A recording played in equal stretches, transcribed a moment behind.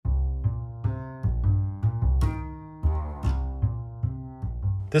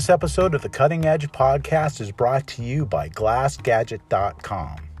This episode of the Cutting Edge Podcast is brought to you by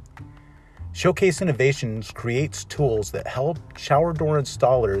GlassGadget.com. Showcase Innovations creates tools that help shower door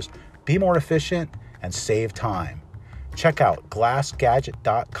installers be more efficient and save time. Check out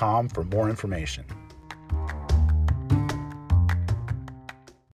GlassGadget.com for more information.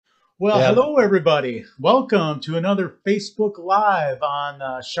 Well, hello everybody. Welcome to another Facebook Live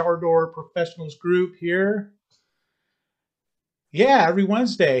on Shower Door Professionals Group here. Yeah, every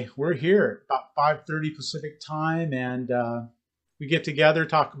Wednesday we're here about 5:30 Pacific time, and we get together,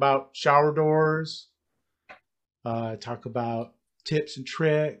 talk about shower doors, talk about tips and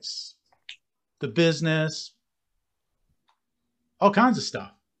tricks, the business, all kinds of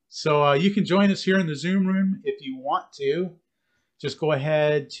stuff. So you can join us here in the Zoom room if you want to. Just go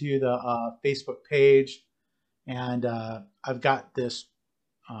ahead to the Facebook page, and I've got this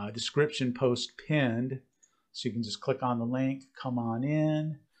description post pinned. So you can just click on the link, come on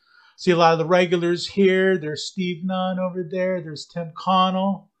in. See a lot of the regulars here. There's Steve Nunn over there. There's Tim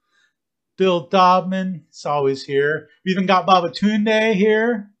Connell. Bill Dobman, it's always here. We even got Babatunde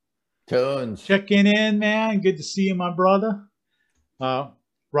here. Tunes. Checking in, man. Good to see you, my brother.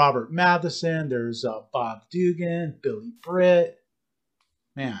 Robert Matheson. There's Bob Dugan, Billy Britt.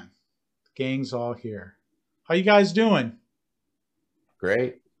 Man, the gang's all here. How you guys doing?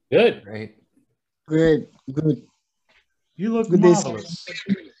 Great. Good. Great. Good. You look Good marvelous.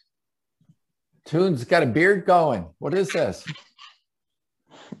 Tunes got a beard going. What is this?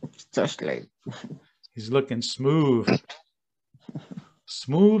 Just like He's looking smooth.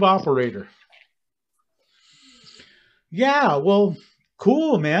 Smooth operator. Yeah, well,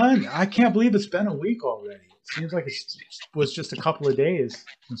 cool, man. I can't believe it's been a week already. It seems like it was just a couple of days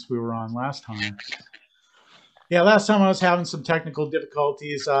since we were on last time. Yeah, last time I was having some technical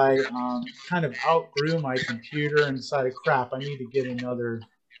difficulties. I kind of outgrew my computer and decided, crap, I need to get another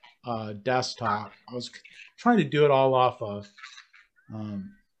desktop. I was trying to do it all off of a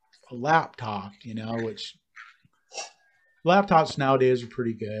laptop, which laptops nowadays are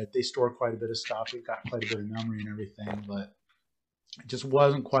pretty good. They store quite a bit of stuff. They've got quite a bit of memory and everything, but it just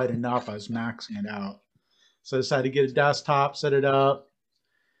wasn't quite enough. I was maxing it out. So I decided to get a desktop, set it up,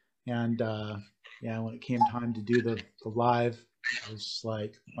 and yeah, when it came time to do the live, I was just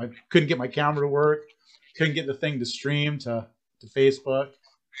like, I couldn't get my camera to work, couldn't get the thing to stream to Facebook.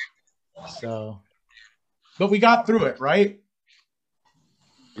 So, but we got through it, right?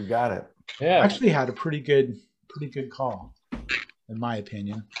 You got it. Yeah. Actually had a pretty good call, in my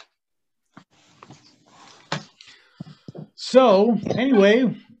opinion. So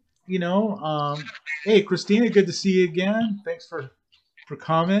anyway, hey Christina, good to see you again. Thanks for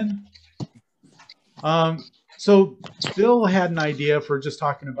coming. So Bill had an idea for just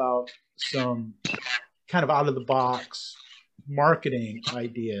talking about some kind of out of the box marketing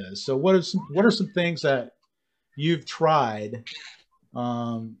ideas. So what are some things that you've tried,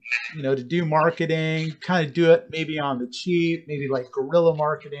 to do marketing, kind of do it maybe on the cheap, maybe like guerrilla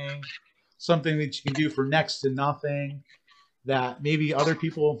marketing, something that you can do for next to nothing that maybe other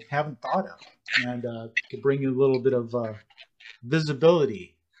people haven't thought of, and could bring you a little bit of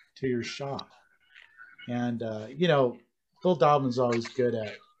visibility to your shop. And, Bill Doblin's always good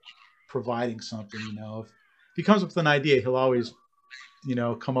at providing something, If he comes up with an idea, he'll always,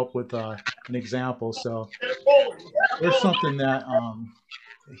 come up with an example. So there's something that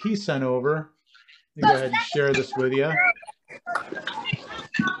he sent over. Let me go ahead and share this with you.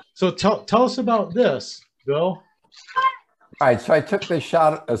 So tell us about this, Bill. All right. So I took a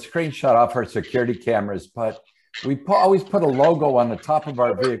screenshot off our security cameras, but we always put a logo on the top of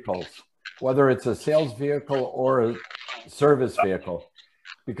our vehicles, whether it's a sales vehicle or a service vehicle.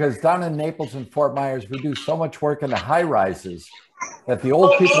 Because down in Naples and Fort Myers, we do so much work in the high rises that the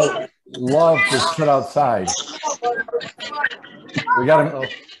old people love to sit outside. We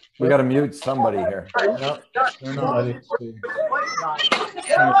gotta mute somebody here. Yep. They're not. Let's see.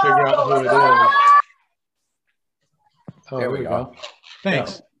 Trying to figure out who it is. Oh, There we go.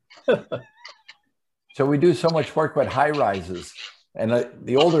 Thanks. So we do so much work with high rises, and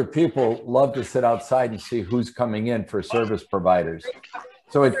the older people love to sit outside and see who's coming in for service providers.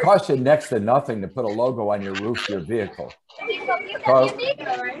 So it costs you next to nothing to put a logo on your roof of your vehicle. So,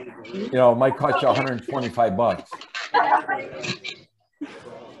 it might cost you $125.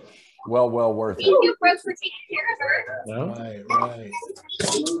 Well worth it. Thank you, Brooks, for taking care of her. No? Right.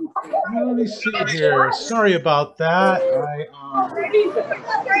 Let me see here. Sorry about that. I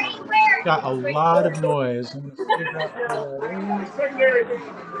got a lot of noise. I'm gonna figure out who that is.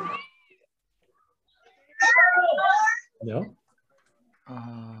 No?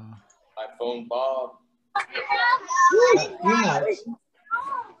 iPhone Bob. Yeah.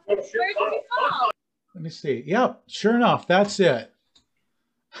 Where did you go? Let me see. Yep, sure enough, that's it.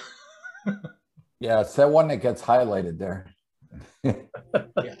 Yeah, it's that one that gets highlighted there. Yeah,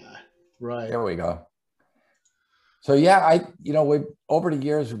 right. There we go. So yeah, we over the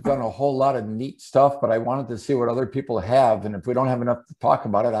years we've done a whole lot of neat stuff, but I wanted to see what other people have, and if we don't have enough to talk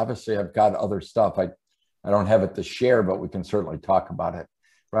about it, obviously I've got other stuff. I don't have it to share, but we can certainly talk about it.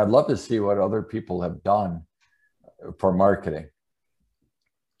 But I'd love to see what other people have done for marketing.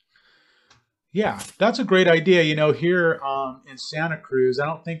 Yeah, that's a great idea. Here in Santa Cruz, I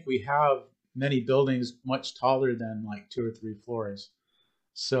don't think we have many buildings much taller than like 2 or 3 floors.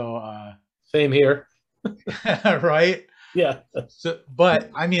 So, Same here. right? Yeah. So,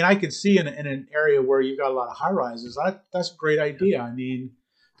 but I mean, I could see in an area where you've got a lot of high rises. That's a great idea. I mean,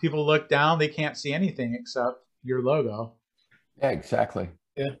 people look down, they can't see anything except your logo. Yeah, exactly.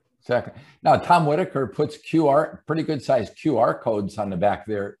 Yeah, exactly. Now, Tom Whitaker puts pretty good sized QR codes on the back of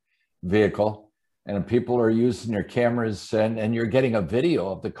their vehicle, and people are using their cameras, and you're getting a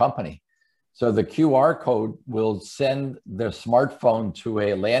video of the company. So the QR code will send their smartphone to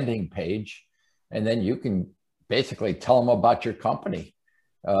a landing page, and then you can basically tell them about your company.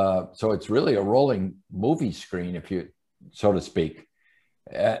 So it's really a rolling movie screen, so to speak.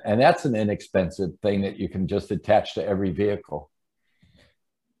 And that's an inexpensive thing that you can just attach to every vehicle.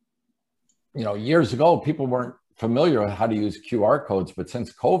 Years ago, people weren't familiar with how to use QR codes, but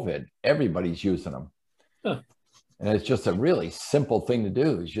since COVID, everybody's using them. Huh. And it's just a really simple thing to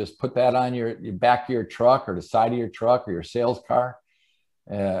do, is just put that on your back of your truck or the side of your truck or your sales car.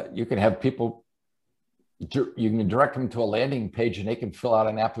 You can have people, you can direct them to a landing page, and they can fill out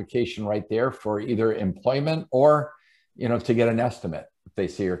an application right there for either employment or, to get an estimate if they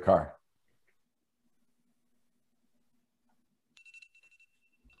see your car.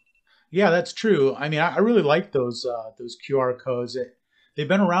 Yeah, that's true. I mean, I really like those QR codes. They've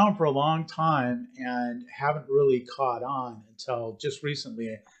been around for a long time and haven't really caught on until just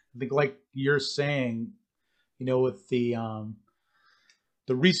recently. I think, like you're saying, with the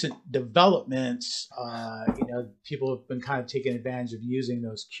recent developments, people have been kind of taking advantage of using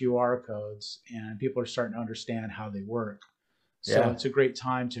those QR codes, and people are starting to understand how they work. So It's a great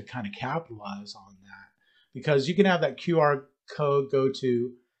time to kind of capitalize on that, because you can have that QR code go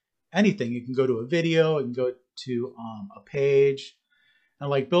to anything. You can go to a video, it can go to a page. And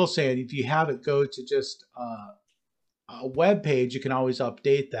like Bill said, if you have it go to just a web page, you can always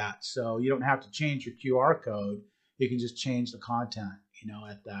update that. So you don't have to change your QR code. You can just change the content,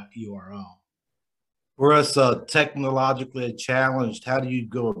 at that URL. For us technologically challenged, how do you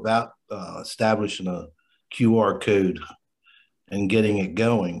go about establishing a QR code and getting it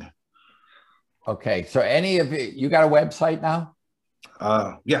going? Okay, so any of you got a website now?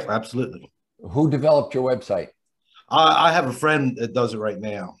 Yeah, absolutely. Who developed your website? I have a friend that does it right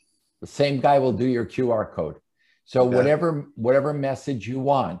now. The same guy will do your QR code. So Okay. whatever message you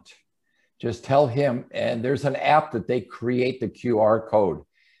want, just tell him. And there's an app that they create the QR code.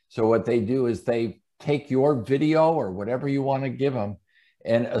 So what they do is they take your video or whatever you want to give them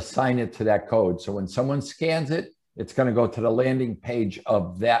and assign it to that code. So when someone scans it, it's going to go to the landing page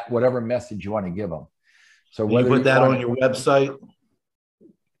of that, whatever message you want to give them. So You whether put that want on your website?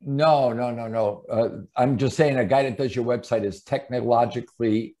 No. I'm just saying a guy that does your website is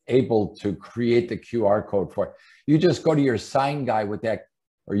technologically able to create the QR code for it. You just go to your sign guy with that,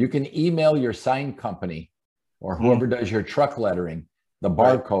 or you can email your sign company or whoever does your truck lettering, the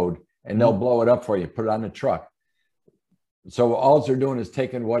barcode, and they'll blow it up for you, put it on the truck. So all they're doing is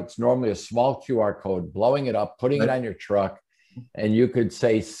taking what's normally a small QR code, blowing it up, putting it on your truck, and you could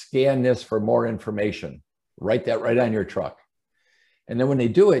say, scan this for more information. Write that right on your truck. And then when they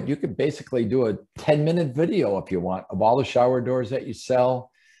do it, you could basically do a 10-minute video if you want of all the shower doors that you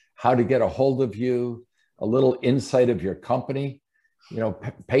sell, how to get a hold of you, a little insight of your company,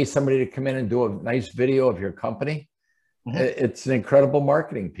 pay somebody to come in and do a nice video of your company. It's an incredible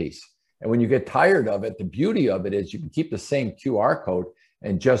marketing piece. And when you get tired of it, the beauty of it is you can keep the same QR code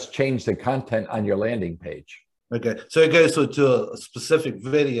and just change the content on your landing page. Okay. So it goes to a specific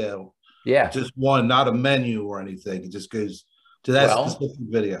video. Yeah. Just one, not a menu or anything. It just goes to that specific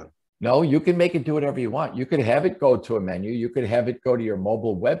video. No, you can make it do whatever you want. You could have it go to a menu. You could have it go to your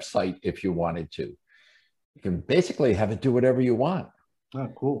mobile website if you wanted to. You can basically have it do whatever you want. Oh,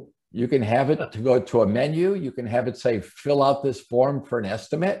 cool. You can have it to go to a menu. You can have it say, fill out this form for an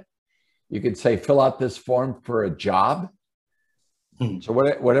estimate. You could say, fill out this form for a job. So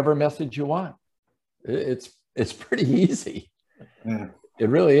whatever message you want. It's pretty easy. Yeah. It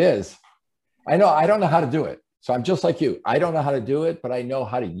really is. I know, I don't know how to do it. So I'm just like you. I don't know how to do it, but I know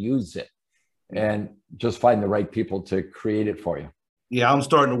how to use it and just find the right people to create it for you. Yeah, I'm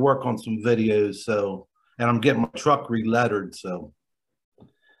starting to work on some videos. So, and I'm getting my truck re-lettered. So,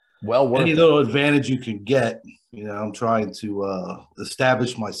 Well worth any it. little advantage you can get, I'm trying to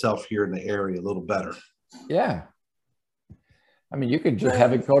establish myself here in the area a little better. Yeah. I mean, you could just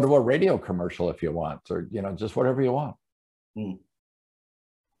have it go to a radio commercial if you want, or, just whatever you want.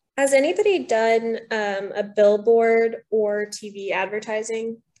 Has anybody done a billboard or TV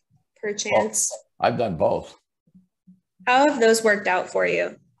advertising, perchance? I've done both. How have those worked out for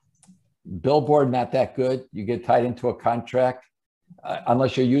you? Billboard, not that good. You get tied into a contract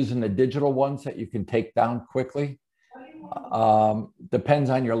unless you're using the digital ones that you can take down quickly. Depends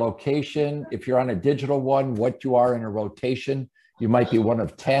on your location. If you're on a digital one, what you are in a rotation, you might be one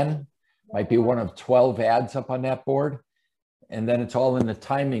of 10, might be one of 12 ads up on that board. And then it's all in the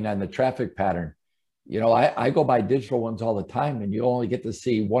timing on the traffic pattern. I go by digital ones all the time, and you only get to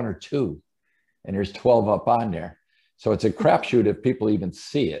see 1 or 2, and there's 12 up on there. So it's a crapshoot if people even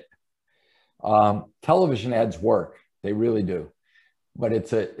see it. Television ads work. They really do. But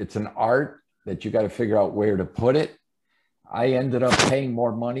it's an art that you got to figure out where to put it. I ended up paying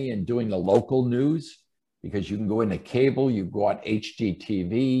more money and doing the local news, because you can go into cable, you go on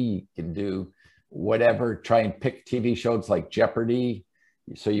HGTV, you can do whatever, try and pick TV shows like Jeopardy.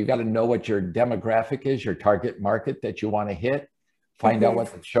 So you got to know what your demographic is, your target market that you want to hit, find out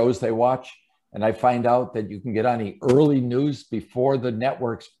what the shows they watch. And I find out that you can get on the early news before the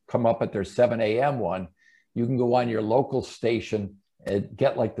networks come up at their 7 a.m. one. You can go on your local station and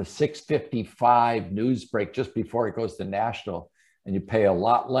get like the 6:55 news break just before it goes to national. And you pay a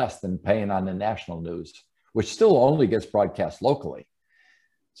lot less than paying on the national news, which still only gets broadcast locally.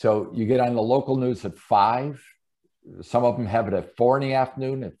 So you get on the local news at 5. Some of them have it at 4 in the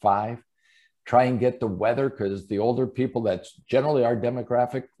afternoon, at 5. Try and get the weather, because the older people, that's generally our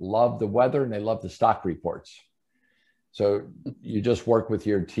demographic, love the weather and they love the stock reports. So you just work with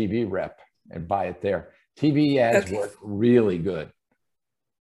your TV rep and buy it there. TV ads work really good.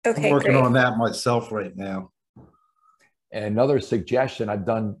 Okay, I'm working great. on that myself right now. And another suggestion I've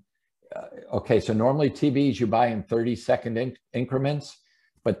done, so normally TVs you buy in 30-second increments,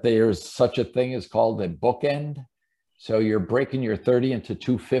 but there's such a thing as called a bookend. So you're breaking your 30 into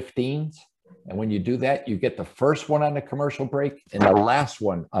 2 15s. And when you do that, you get the first one on the commercial break and the last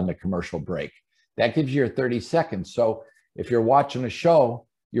one on the commercial break. That gives you your 30 seconds. So if you're watching a show,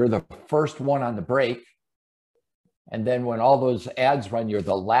 you're the first one on the break. And then when all those ads run, you're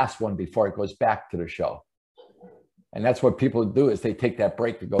the last one before it goes back to the show. And that's what people do, is they take that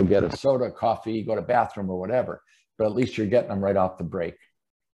break to go get a soda, coffee, go to the bathroom or whatever. But at least you're getting them right off the break.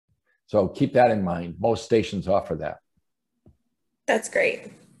 So keep that in mind. Most stations offer that. That's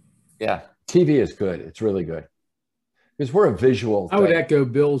great. Yeah. TV is good. It's really good. Because we're a visual thing. I would echo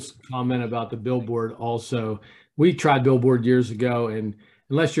Bill's comment about the billboard also. We tried billboard years ago, and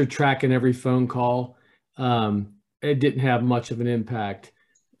unless you're tracking every phone call, it didn't have much of an impact.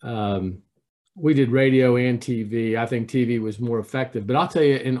 We did radio and TV. I think TV was more effective. But I'll tell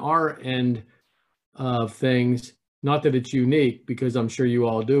you, in our end of things, not that it's unique, because I'm sure you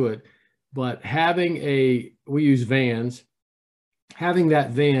all do it, but we use vans, having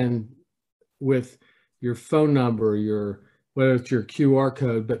that van with your phone number, whether it's your QR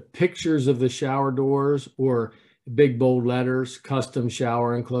code, but pictures of the shower doors or big bold letters, custom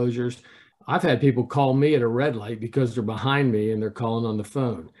shower enclosures. I've had people call me at a red light because they're behind me and they're calling on the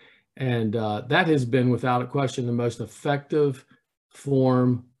phone. And that has been, without a question, the most effective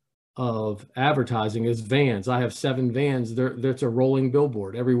form of advertising is vans. I have 7 vans. That's a rolling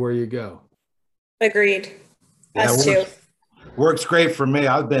billboard everywhere you go. Agreed. Us too. Works great for me.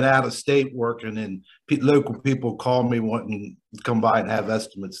 I've been out of state working, and local people call me wanting to come by and have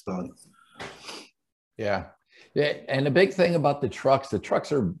estimates done. Yeah. And the big thing about the trucks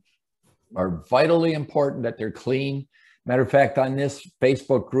are vitally important that they're clean. Matter of fact, on this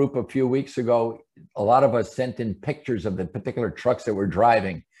Facebook group a few weeks ago, a lot of us sent in pictures of the particular trucks that we're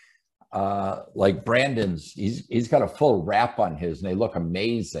driving. Like Brandon's, he's got a full wrap on his, and they look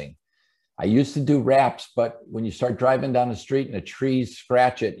amazing. I used to do wraps, but when you start driving down the street and the trees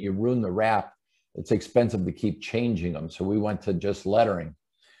scratch it, you ruin the wrap. It's expensive to keep changing them. So we went to just lettering.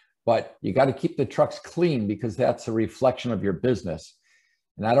 But you got to keep the trucks clean, because that's a reflection of your business.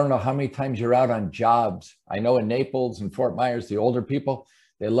 And I don't know how many times you're out on jobs. I know in Naples and Fort Myers, the older people,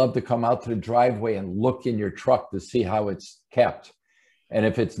 they love to come out to the driveway and look in your truck to see how it's kept. And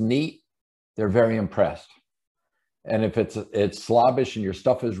if it's neat, they're very impressed. And if it's slobbish and your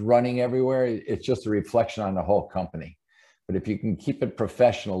stuff is running everywhere, it's just a reflection on the whole company. But if you can keep it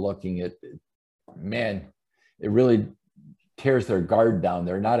professional looking, it really tears their guard down.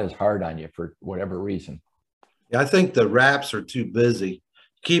 They're not as hard on you for whatever reason. Yeah, I think the wraps are too busy.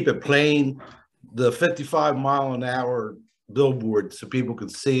 Keep it plain, the 55-mile-an-hour billboard so people can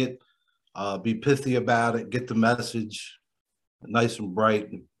see it, be pithy about it, get the message nice and bright.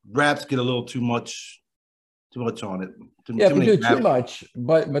 Wraps get a little too much on it. Yeah, if you many do too much,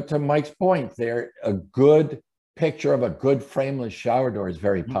 but to Mike's point there, a good picture of a good frameless shower door is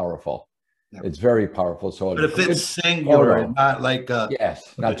very powerful. Yeah. It's very powerful. So, But if it's singular and not like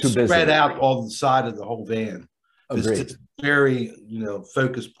yes, not too busy, spread out all the side of the whole van. Agreed. It's just very,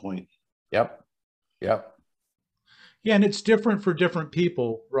 focus point. Yep. Yeah, and it's different for different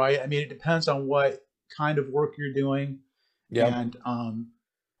people, right? I mean, it depends on what kind of work you're doing, and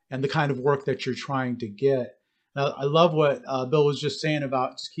the kind of work that you're trying to get. Now, I love what Bill was just saying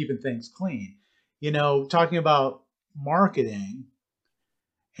about just keeping things clean. Talking about marketing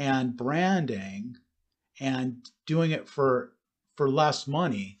and branding and doing it for less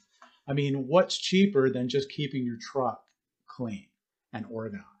money. I mean, what's cheaper than just keeping your truck clean and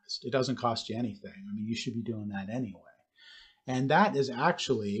organized? It doesn't cost you anything. I mean, you should be doing that anyway. And that is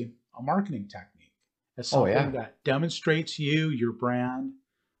actually a marketing technique. It's something that demonstrates you, your brand,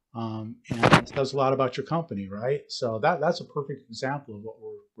 and it says a lot about your company, right? So that's a perfect example of what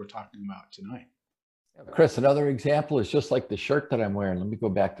we're talking about tonight. Chris, another example is just like the shirt that I'm wearing. Let me go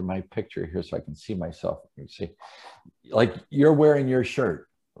back to my picture here so I can see myself. You see, like you're wearing your shirt,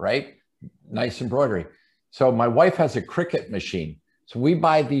 right? Nice embroidery. So my wife has a Cricut machine. So we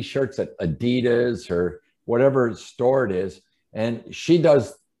buy these shirts at Adidas or whatever store it is. And she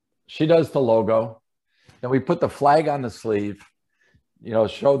does the logo. Then we put the flag on the sleeve,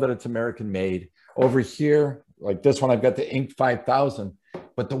 show that it's American made. Over here, like this one, I've got the Inc. 5000.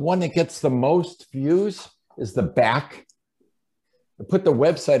 But the one that gets the most views is the back. I put the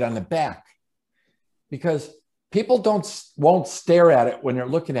website on the back because people won't stare at it when they're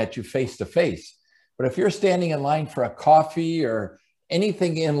looking at you face to face. But if you're standing in line for a coffee or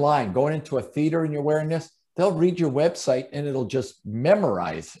anything in line, going into a theater and you're wearing this, they'll read your website and it'll just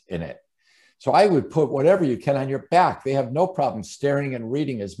memorize in it. So I would put whatever you can on your back. They have no problem staring and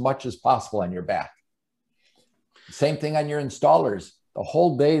reading as much as possible on your back. Same thing on your installers. The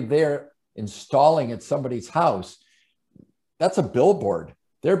whole day they're installing at somebody's house, that's a billboard.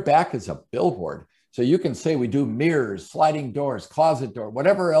 Their back is a billboard. So you can say we do mirrors, sliding doors, closet door,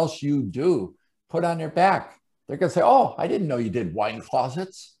 whatever else you do, put on their back. They're going to say, oh, I didn't know you did wine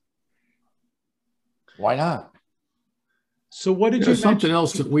closets. Why not? So what did you something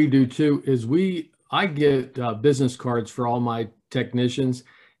else that we do too is I get business cards for all my technicians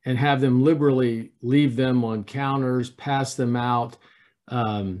and have them liberally leave them on counters, pass them out.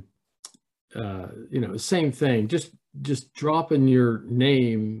 Same thing, just dropping your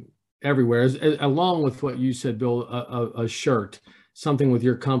name everywhere, along with what you said, Bill, a shirt, something with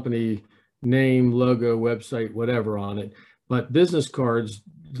your company name, logo, website, whatever on it, but business cards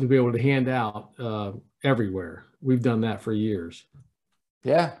to be able to hand out everywhere. We've done that for years.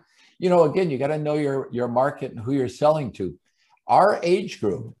 Yeah. Again, you got to know your market and who you're selling to. Our age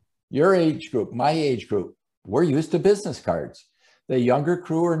group, your age group, my age group, we're used to business cards. The younger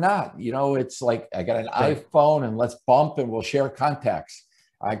crew or not, it's like, I got an iPhone and let's bump and we'll share contacts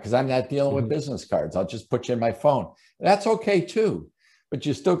because I'm not dealing with business cards. I'll just put you in my phone. That's okay too. But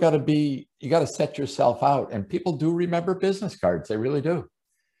you still got to you got to set yourself out. And people do remember business cards. They really do.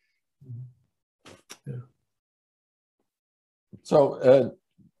 Yeah. So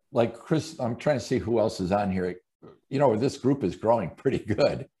like Chris, I'm trying to see who else is on here. This group is growing pretty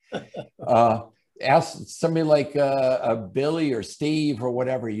good. Ask somebody like a Billy or Steve or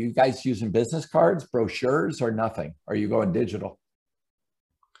whatever. You guys using business cards, brochures, or nothing? Are you going digital?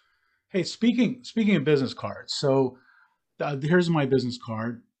 Hey, speaking of business cards, so here's my business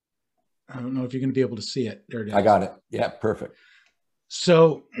card. I don't know if you're going to be able to see it. There it is. I got it. Yeah, perfect.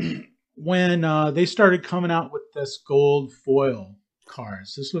 So when they started coming out with this gold foil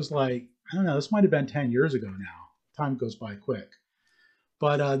cards, this was like, I don't know, this might have been 10 years ago now. Time goes by quick.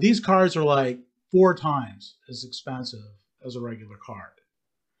 But these cards are like 4 times as expensive as a regular card.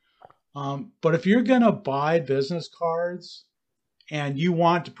 But if you're going to buy business cards and you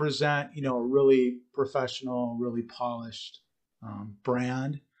want to present, a really professional, really polished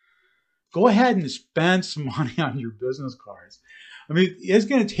brand, go ahead and spend some money on your business cards. I mean, it's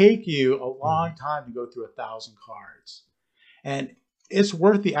going to take you a long time to go through 1,000 cards. And it's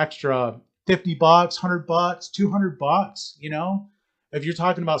worth the extra $50, $100, $200, If you're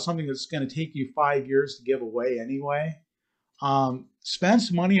talking about something that's going to take you 5 years to give away anyway, spend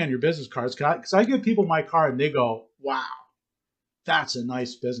some money on your business cards. Because I give people my card and they go, wow, that's a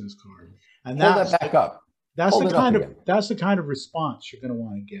nice business card. And that back up. That's the kind of response you're going to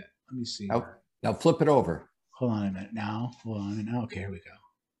want to get. Let me see. Now flip it over. Hold on a minute now. Hold on a minute now. Okay, here we go.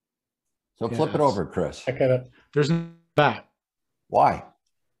 So flip it over, Chris. I kind of There's no back. Why?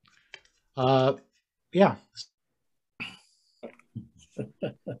 Yeah.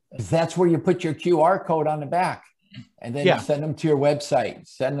 'Cause that's where you put your QR code on the back. And then Yeah. send them to your website.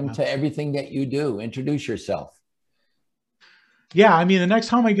 Send them to everything that you do. Introduce yourself. Yeah, I mean, the next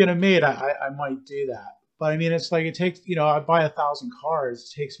time I get them made, I might do that. But I mean, it's like it takes, I buy 1,000 cars.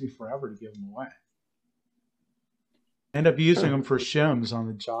 It takes me forever to give them away. I end up using them for shims on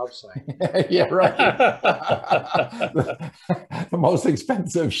the job site. Yeah, right. The most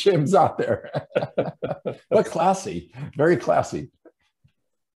expensive shims out there. But classy, very classy.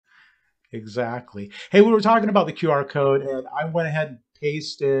 Exactly. Hey, we were talking about the QR code, and I went ahead and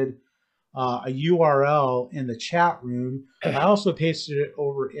pasted a URL in the chat room. I also pasted it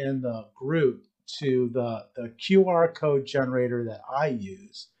over in the group to the QR code generator that I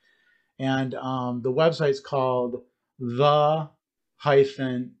use. And the website's called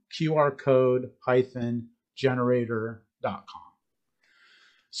the-QR-code-generator.com.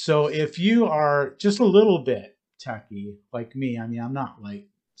 So if you are just a little bit techie like me, I mean, I'm not like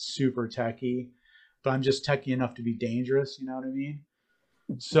super techie, but I'm just techie enough to be dangerous, you know what I mean?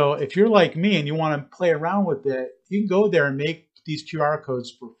 So if you're like me and you want to play around with it, you can go there and make these QR codes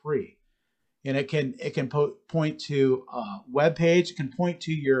for free. And it can point to a web page, it can point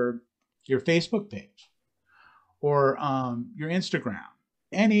to your Facebook page or your Instagram,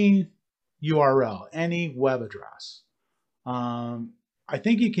 any URL, any web address. I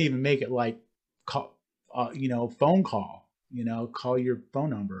think you can even make it like phone call, call your phone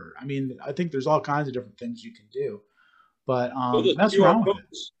number. I mean, I think there's all kinds of different things you can do, but that's wrong with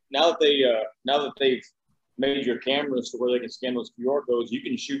it. Now that they've made your cameras to where they can scan those QR codes, you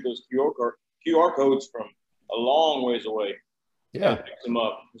can shoot those QR codes from a long ways away. Yeah, pick them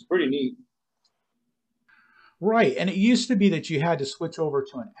up. It's pretty neat. Right, and it used to be that you had to switch over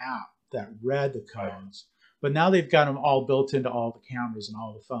to an app that read the codes, but now they've got them all built into all the cameras and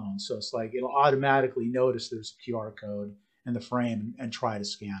all the phones. So it's like it'll automatically notice there's a QR code in the frame and try to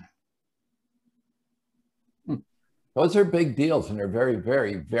scan it. Those are big deals, and they're very,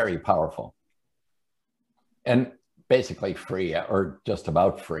 very, very powerful. And basically free, or just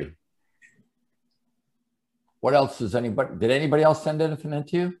about free. What else did anybody else send anything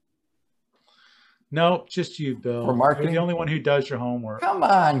into you? No, just you, Bill. For marketing? You're the only one who does your homework. Come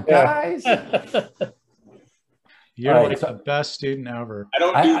on, guys. You're right, the best student ever. I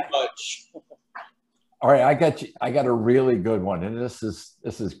don't do much. All right, I got a really good one, and this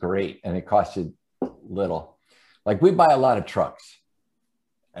is great, and it costs you little. Like, we buy a lot of trucks,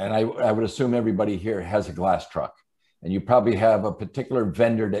 and I would assume everybody here has a glass truck, and you probably have a particular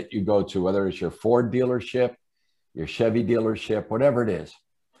vendor that you go to, whether it's your Ford dealership, your Chevy dealership, whatever it is.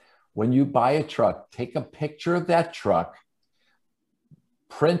 When you buy a truck, take a picture of that truck,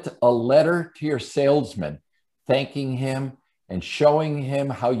 print a letter to your salesman, thanking him and showing him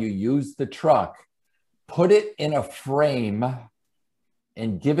how you use the truck, put it in a frame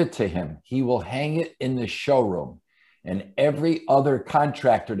and give it to him. He will hang it in the showroom. And every other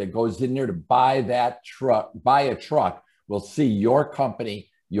contractor that goes in there to buy a truck will see your company,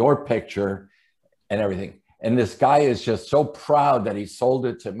 your picture, and everything. And this guy is just so proud that he sold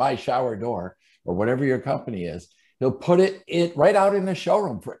it to My Shower Door or whatever your company is. He'll put it right out in the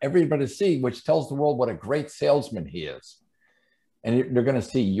showroom for everybody to see, which tells the world what a great salesman he is. And they're going to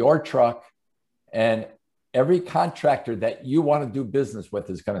see your truck, and every contractor that you want to do business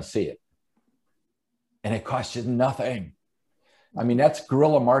with is going to see it. And it costs you nothing. I mean, that's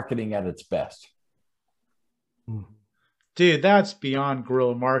guerrilla marketing at its best. Dude, that's beyond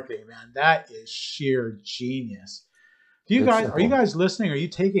guerrilla marketing, man. That is sheer genius. Are you guys listening? Are you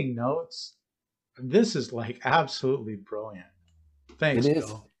taking notes? This is like absolutely brilliant. Thanks,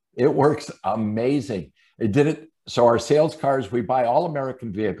 Bill. It works amazing. It did it. So our sales cars, we buy all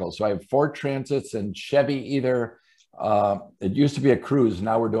American vehicles. So I have Ford Transits and Chevy either. It used to be a Cruze.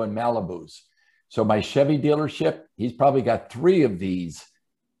 Now we're doing Malibus. So my Chevy dealership, he's probably got 3 of these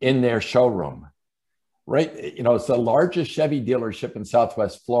in their showroom. Right? It's the largest Chevy dealership in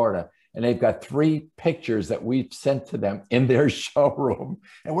Southwest Florida. And they've got 3 pictures that we've sent to them in their showroom.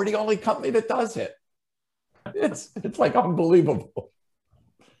 And we're the only company that does it. It's like unbelievable.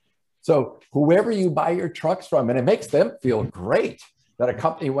 So whoever you buy your trucks from, and it makes them feel great that a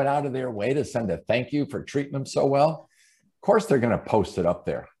company went out of their way to send a thank you for treating them so well. Of course, they're going to post it up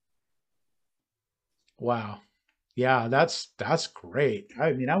there. Wow. Yeah, that's great.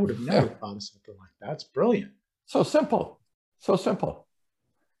 I mean, I would have never thought of something like that. That's brilliant. So simple. So simple.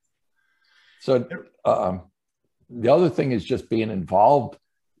 So the other thing is just being involved.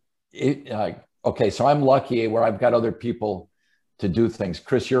 Okay, so I'm lucky where I've got other people to do things.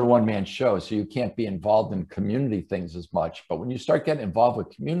 Chris, you're a one-man show, so you can't be involved in community things as much. But when you start getting involved with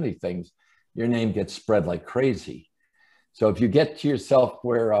community things, your name gets spread like crazy. So if you get to yourself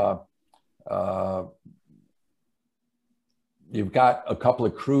where you've got a couple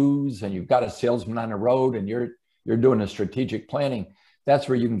of crews and you've got a salesman on the road and you're doing a strategic planning, that's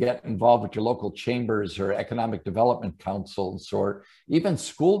where you can get involved with your local chambers or economic development councils or even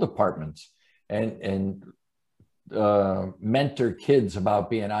school departments and mentor kids about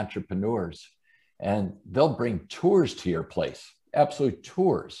being entrepreneurs. And they'll bring tours to your place, absolute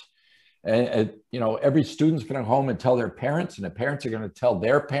tours. And you know, every student's going to go home and tell their parents, and the parents are going to tell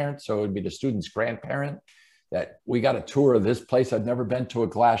their parents. So it would be the student's grandparent that we got a tour of this place. I've never been to a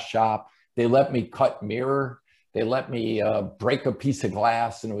glass shop. They let me cut mirror. They let me break a piece of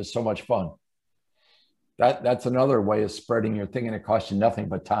glass, and it was so much fun. That's another way of spreading your thing, and it costs you nothing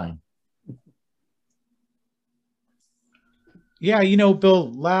but time. Yeah, you know,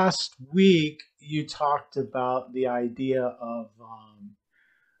 Bill, last week you talked about the idea of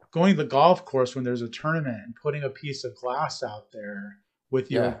going to the golf course when there's a tournament and putting a piece of glass out there with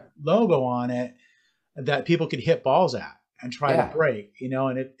your logo on it that people could hit balls at and try to break, you know,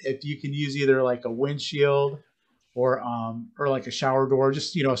 and if you can use either like a windshield or like a shower door,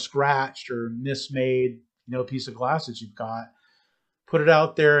 just, you know, a scratched or mismade, you know, piece of glass that you've got, put it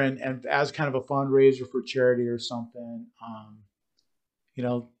out there and as kind of a fundraiser for charity or something. You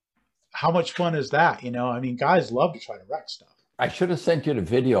know, how much fun is that? You know, I mean, guys love to try to wreck stuff. I should have sent you the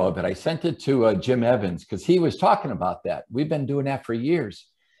video of it. I sent it to Jim Evans because he was talking about that. We've been doing that for years.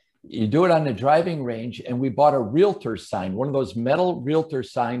 You do it on the driving range, and we bought a realtor sign, one of those metal realtor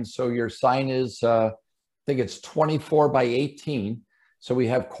signs. So your sign is, I think it's 24 by 18. So we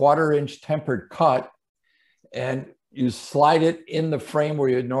have 1/4-inch tempered cut, and you slide it in the frame where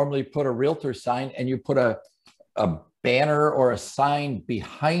you'd normally put a realtor sign, and you put a banner or a sign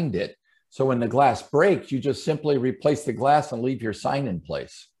behind it. So when the glass breaks, you just simply replace the glass and leave your sign in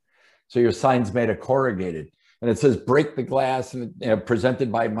place. So your sign's made of corrugated, and it says "break the glass" and you know,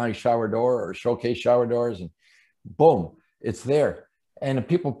 presented by My Shower Door or Showcase Shower Doors, and boom, it's there. And if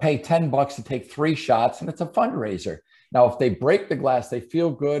people pay $10 to take 3 shots, and it's a fundraiser. Now, if they break the glass, they feel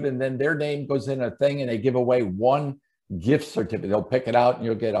good, and then their name goes in a thing, and they give away 1 gift certificate. They'll pick it out, and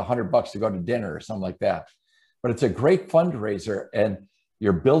you'll get $100 to go to dinner or something like that. But it's a great fundraiser, and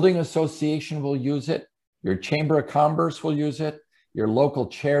your building association will use it. Your Chamber of Commerce will use it. Your local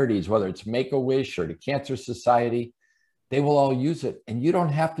charities, whether it's Make-A-Wish or the Cancer Society, they will all use it. And you don't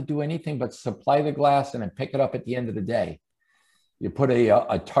have to do anything but supply the glass and then pick it up at the end of the day. You put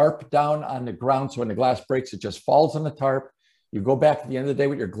a tarp down on the ground, so when the glass breaks, it just falls on the tarp. You go back at the end of the day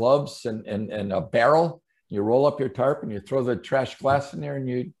with your gloves and a barrel. You roll up your tarp and you throw the trash glass in there, and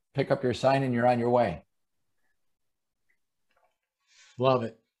you pick up your sign, and you're on your way. Love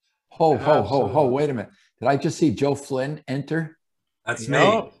it. Ho, wait a minute. Did I just see Joe Flynn enter? That's me.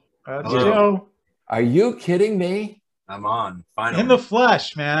 me. That's Joe. Are you kidding me? I'm on, finally. In the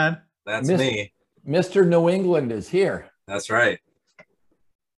flesh, man. That's me. Mr. New England is here. That's right.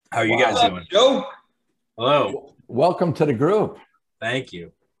 How are you guys doing? Joe? Hello. Welcome to the group. Thank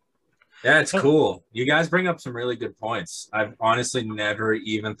you. Yeah, it's cool. You guys bring up some really good points. I've honestly never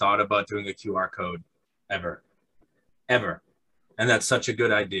even thought about doing a QR code ever. And that's such a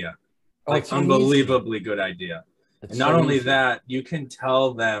good idea. Like, unbelievably good idea. And not only that, you can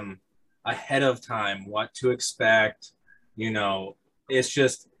tell them ahead of time what to expect. You know, it's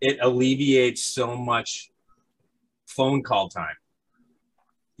just, it alleviates so much phone call time,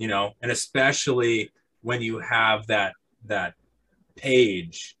 you know, and especially when you have that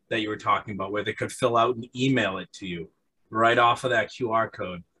page that you were talking about where they could fill out and email it to you right off of that QR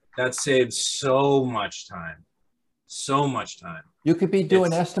code. That saves so much time. So much time. You could be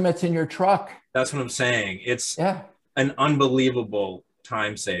doing estimates in your truck. That's what I'm saying. It's an unbelievable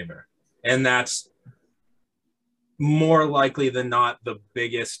time saver. And that's more likely than not the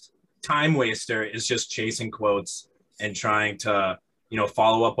biggest time waster is just chasing quotes and trying to, you know,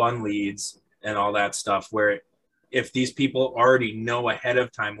 follow up on leads and all that stuff, where if these people already know ahead of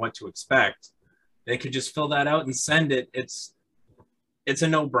time what to expect, they could just fill that out and send it. It's a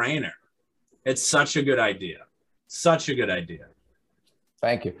no-brainer. It's such a good idea. Such a good idea.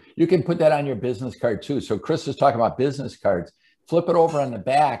 Thank you. You can put that on your business card too. So Chris is talking about business cards. Flip it over on the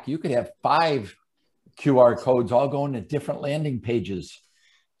back. You could have 5 QR codes all going to different landing pages.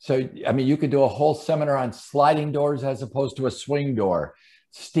 So, I mean, you could do a whole seminar on sliding doors as opposed to a swing door,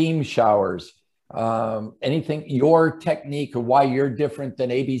 steam showers, anything, your technique of why you're different than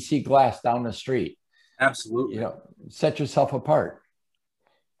ABC Glass down the street. Absolutely. You know, set yourself apart.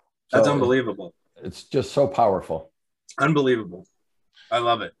 That's So unbelievable. it's just so powerful. Unbelievable. I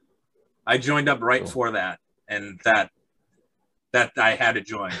love it. I joined up right for that, and that I had to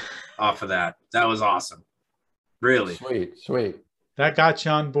join off of that. That was awesome. Really. Sweet. That got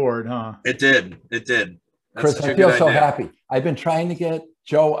you on board, huh? It did. That's Chris, such a I feel good so idea. happy. I've been trying to get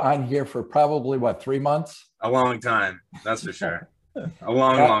Joe on here for probably, 3 months? A long time. That's for sure. A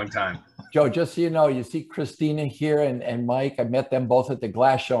long time. Joe, just so you know, you see Christina here and Mike. I met them both at the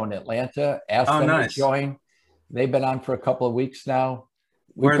Glass Show in Atlanta. Asked them nice. to join. They've been on for a couple of weeks now.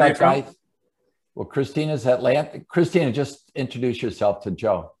 Where are they from? Well, Christina's Atlanta. Christina, just introduce yourself to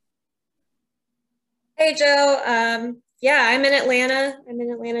Joe. Hey, Joe. Yeah, I'm in Atlanta. I'm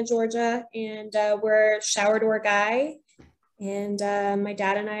in Atlanta, Georgia, and we're Shower Door Guy. And my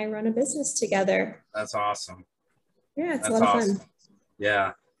dad and I run a business together. That's awesome. Yeah, it's a lot of fun.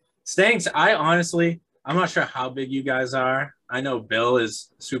 Yeah. I'm not sure how big you guys are. I know Bill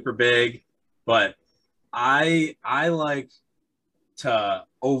is super big, but I like to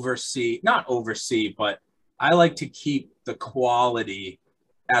not oversee, but I like to keep the quality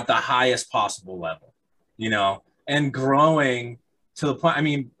at the highest possible level, and growing to the point. I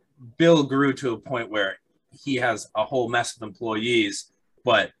mean, Bill grew to a point where he has a whole mess of employees,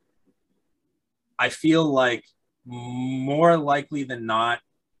 but I feel like more likely than not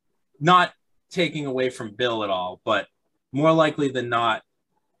taking away from Bill at all, but more likely than not,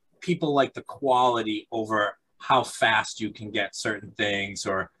 people like the quality over how fast you can get certain things,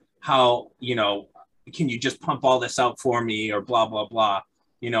 or how, can you just pump all this out for me, or blah, blah, blah.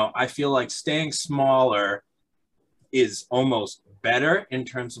 I feel like staying smaller is almost better in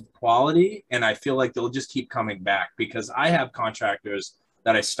terms of quality. And I feel like they'll just keep coming back, because I have contractors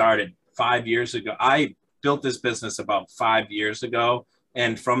that I started 5 years ago. I built this business about 5 years ago.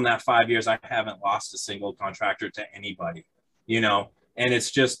 And from that 5 years, I haven't lost a single contractor to anybody, and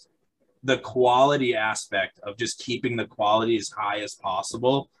it's just the quality aspect of just keeping the quality as high as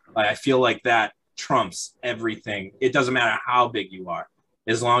possible. I feel like that trumps everything. It doesn't matter how big you are,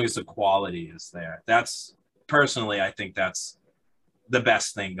 as long as the quality is there. That's personally, I think that's the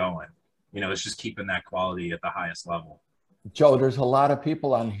best thing going, it's just keeping that quality at the highest level. Joe, there's a lot of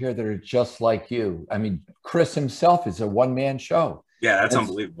people on here that are just like you. I mean, Chris himself is a one-man show. Yeah, that's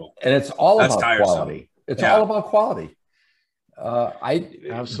unbelievable. And it's all about quality. It's all about quality.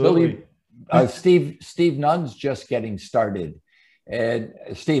 Absolutely. Steve Nunn's just getting started. And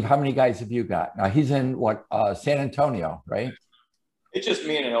Steve, how many guys have you got? Now he's in San Antonio, right? It's just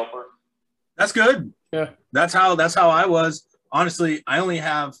me and a helper. That's good. Yeah. That's how I was. Honestly, I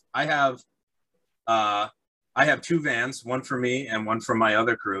have 2 vans, one for me and one for my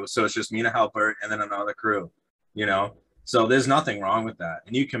other crew. So it's just me and a helper and then another crew, So there's nothing wrong with that.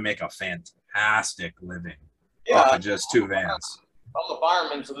 And you can make a fantastic living off of just 2 vans. I'm a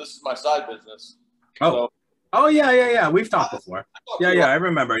fireman, so this is my side business. Oh, yeah. We've talked before. Yeah, I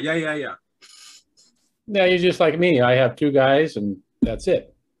remember. Yeah. Yeah, you're just like me. I have 2 guys, and that's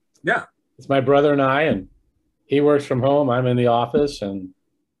it. Yeah. It's my brother and I, and he works from home. I'm in the office, and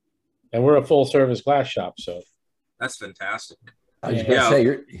we're a full-service glass shop. So that's fantastic. I was going to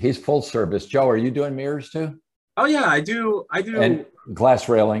say, he's full service. Joe, are you doing mirrors too? Oh, yeah, I do. And glass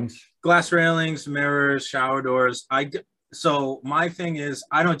railings. Glass railings, mirrors, shower doors. So my thing is,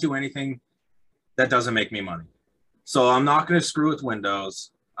 I don't do anything that doesn't make me money. So I'm not going to screw with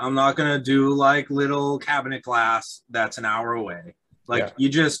windows. I'm not going to do like little cabinet glass that's an hour away.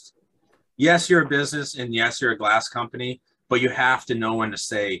 Yes, you're a business, and yes, you're a glass company, but you have to know when to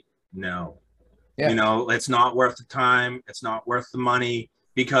say no. Yeah. It's not worth the time. It's not worth the money,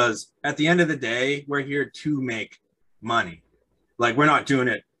 because at the end of the day, we're here to make money. Like, we're not doing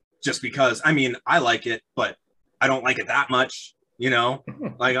it just because, I like it, but I don't like it that much,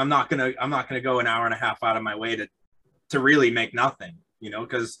 like I'm not going to go an hour and a half out of my way to really make nothing,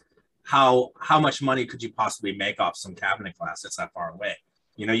 because how much money could you possibly make off some cabinet glass that's that far away?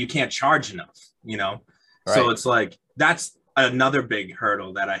 You can't charge enough, Right. So it's like, that's another big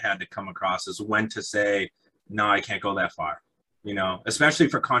hurdle that I had to come across, is when to say, no, I can't go that far, especially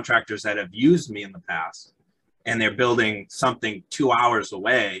for contractors that have used me in the past and they're building something 2 hours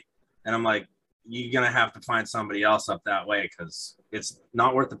away. And I'm like, you're going to have to find somebody else up that way, because it's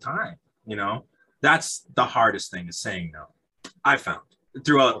not worth the time. That's the hardest thing, is saying no. I found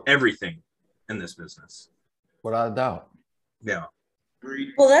throughout everything in this business. Without a doubt. Yeah.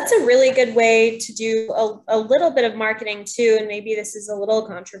 Well, that's a really good way to do a little bit of marketing too. And maybe this is a little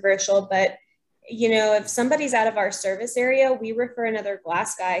controversial, but if somebody's out of our service area, we refer another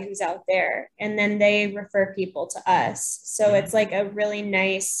glass guy who's out there, and then they refer people to us. So it's like a really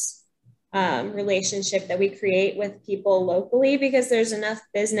nice relationship that we create with people locally, because there's enough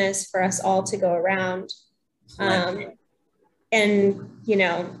business for us all to go around. And, you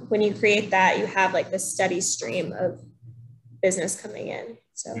know, when you create that, you have like this steady stream of business coming in.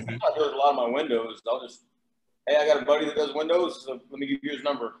 So I heard a lot of my windows. I'll just, hey, I got a buddy that does windows, so let me give you his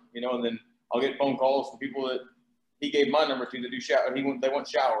number, you know, and then I'll get phone calls from people that he gave my number to do shower. They want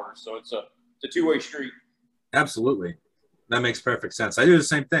showers. So it's a two-way street. Absolutely. That makes perfect sense. I do the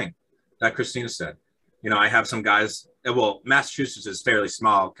same thing that Christina said. You know, I have some guys, well, Massachusetts is fairly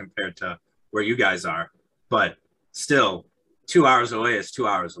small compared to where you guys are, but still 2 hours away is 2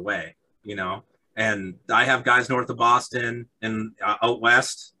 hours away, you know? And I have guys north of Boston and out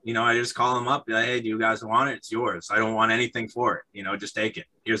west, you know, I just call them up. Like, hey, do you guys want it? It's yours. I don't want anything for it. You know, just take it.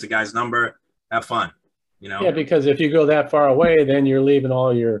 Here's the guy's number. Have fun, you know? Yeah, because if you go that far away, then you're leaving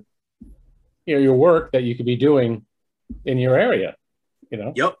all your, you know, your work that you could be doing in your area, you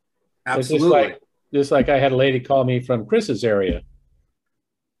know? Yep, absolutely. It's just like I had a lady call me from Chris's area.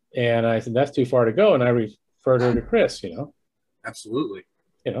 And I said, that's too far to go. And I referred her to Chris, you know? Absolutely.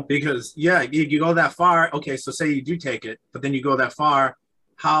 You know, because yeah, you go that far. Okay, so say you do take it, but then you go that far.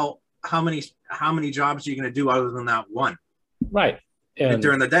 How many jobs are you going to do other than that one? Right. And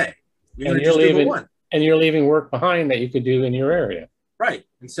during the day, you're leaving one, and you're leaving work behind that you could do in your area. Right.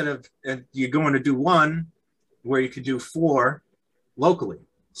 Instead of you're going to do one where you could do 4 locally.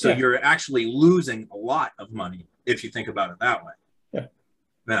 So yeah. You're actually losing a lot of money if you think about it that way. Yeah.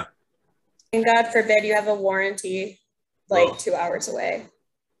 Yeah. And God forbid you have a warranty like 2 hours away.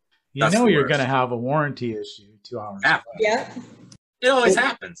 You know you're going to have a warranty issue 2 hours away. Yeah. It always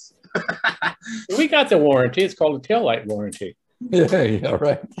happens. We got the warranty. It's called a taillight warranty. Yeah,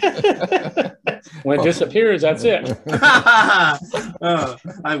 right. When it disappears, that's it. Oh,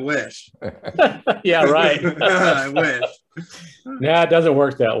 I wish. Yeah, right. I wish. Nah, it doesn't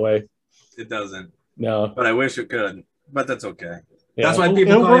work that way. It doesn't. No. But I wish it could. But that's okay. Yeah. That's why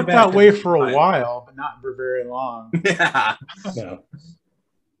people It'll work that way for a while, but not for very long. Yeah. No.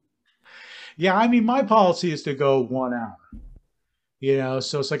 Yeah, I mean, my policy is to go 1 hour. You know,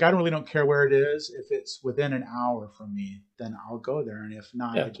 so it's like I really don't care where it is. If it's within an hour from me, then I'll go there, and if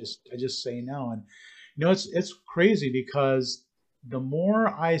not, Yeah. I just say no. And you know, it's crazy because the more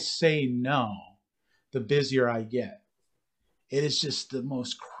I say no, the busier I get. It is just the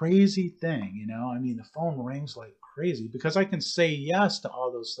most crazy thing, you know. I mean, the phone rings like crazy because I can say yes to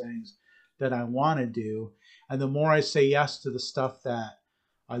all those things that I want to do, and the more I say yes to the stuff that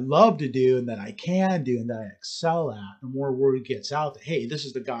I love to do and that I can do and that I excel at, the more word gets out that, hey, this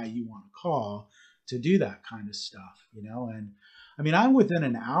is the guy you want to call to do that kind of stuff, you know? And I mean, I'm within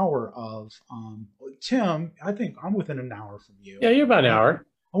an hour of, Tim, I think I'm within an hour from you. Yeah, you're about an hour.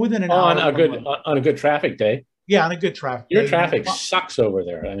 I'm within an hour. On a good traffic day. Yeah, on a good traffic Your day. traffic sucks over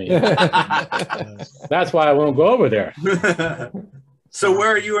there. I mean, that's why I won't go over there. So where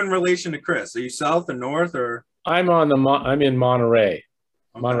are you in relation to Chris? Are you south or north or? I'm in Monterey.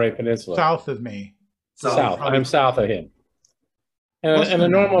 Monterey Peninsula. South of me. South. I'm south of him. And a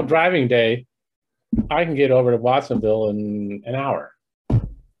normal driving day, I can get over to Watsonville in an hour.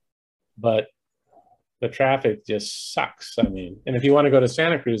 But the traffic just sucks. I mean, and if you want to go to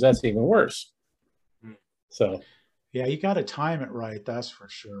Santa Cruz, that's even worse. So. Yeah, you got to time it right. That's for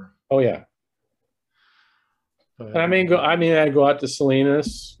sure. Oh yeah. But, I go out to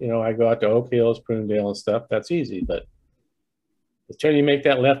Salinas. You know, I go out to Oak Hills, Prunedale, and stuff. That's easy, but. The turn you make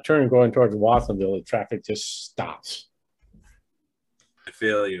that left turn going towards Watsonville, the traffic just stops. I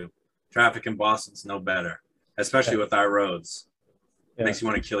feel you. Traffic in Boston's no better, especially with our roads. It makes you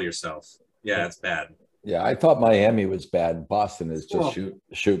want to kill yourself. Yeah, it's bad. Yeah, I thought Miami was bad. Boston is just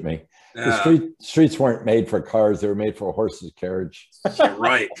shoot me. Yeah. The streets weren't made for cars; they were made for horses' carriage.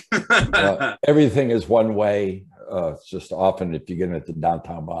 Right. Everything is one way. It's just often if you get into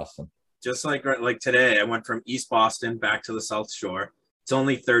downtown Boston. Just like today, I went from East Boston back to the South Shore. It's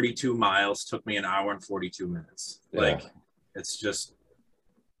only 32 miles. Took me an hour and 42 minutes. Yeah. Like, it's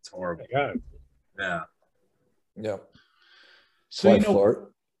horrible. Yeah. Yeah. Yep. So, you know,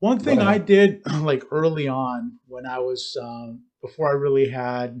 one thing I did like early on when I was, before I really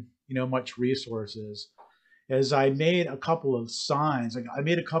had, you know, much resources, is I made a couple of signs. Like I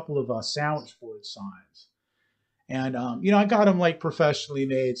made a couple of sandwich board signs. And, you know, I got them like professionally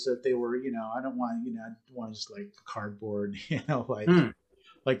made so that they were, you know, I don't want just like cardboard, you know,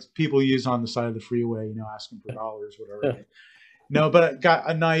 like people use on the side of the freeway, you know, asking for dollars, whatever. Yeah. No, but I got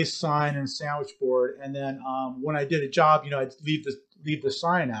a nice sign and sandwich board. And then when I did a job, you know, I'd leave the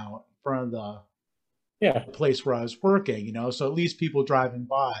sign out in front of the place where I was working, you know, so at least people driving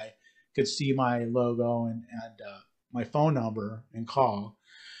by could see my logo and my phone number and call.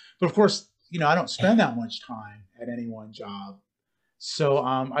 But of course, I don't spend that much time at any one job. So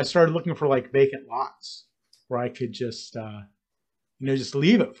I started looking for like vacant lots where I could just, just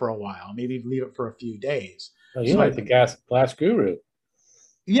leave it for a while, maybe leave it for a few days. Oh, you like the glass guru.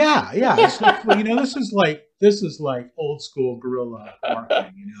 Yeah. So, this is like old school guerrilla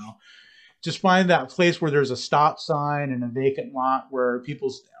marketing, Just find that place where there's a stop sign and a vacant lot where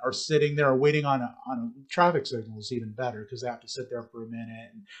people are sitting there waiting on a traffic signal is even better because they have to sit there for a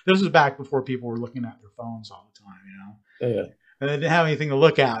minute. And this was back before people were looking at their phones all the time, Yeah. And they didn't have anything to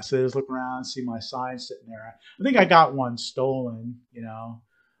look at, so they just look around and see my sign sitting there. I think I got one stolen,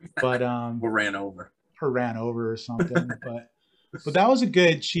 but or ran over. Or ran over or something. but that was a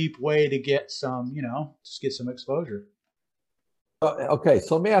good cheap way to get some, just get some exposure. Okay,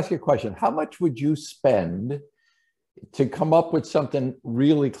 so let me ask you a question. How much would you spend to come up with something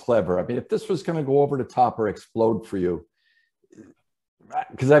really clever? I mean, if this was going to go over the top or explode for you,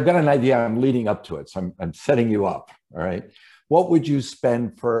 because I've got an idea, I'm leading up to it, so I'm setting you up, all right? What would you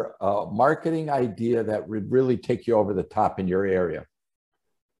spend for a marketing idea that would really take you over the top in your area?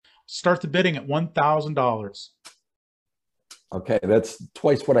 Start the bidding at $1,000. Okay, that's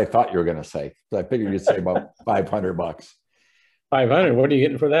twice what I thought you were going to say. So I figured you'd say about $500. 500. What are you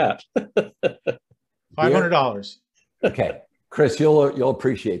getting for that? $500. Okay, Chris, you'll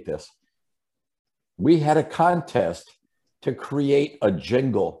appreciate this. We had a contest to create a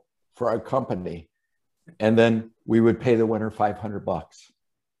jingle for our company, and then we would pay the winner $500.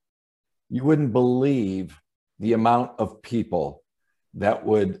 You wouldn't believe the amount of people that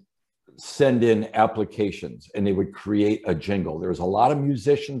would send in applications, and they would create a jingle. There was a lot of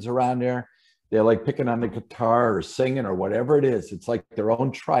musicians around there. They're like picking on the guitar or singing or whatever it is. It's like their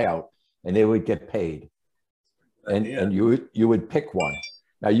own tryout, and they would get paid. And you would pick one.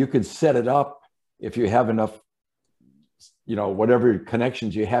 Now you could set it up if you have enough, whatever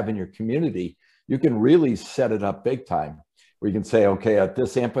connections you have in your community, you can really set it up big time. Where you can say, okay, at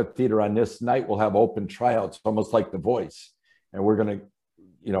this amphitheater on this night, we'll have open tryouts, almost like The Voice. And we're going to,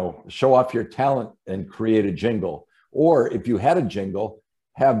 show off your talent and create a jingle. Or if you had a jingle,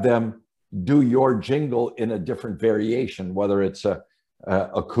 have them do your jingle in a different variation, whether it's a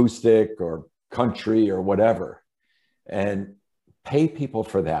acoustic or country or whatever, and pay people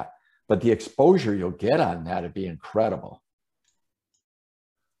for that. But the exposure you'll get on that would be incredible.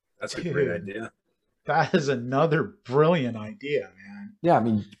 That's a great idea. That is another brilliant idea, man. Yeah, I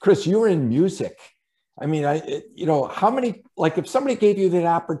mean, Chris, you were in music. I mean, how many, like if somebody gave you that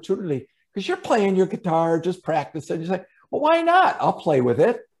opportunity, because you're playing your guitar, just practice it, you say, well, why not? I'll play with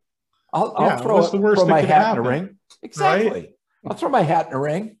it. I'll throw my hat in the ring. Exactly. Right? I'll throw my hat in the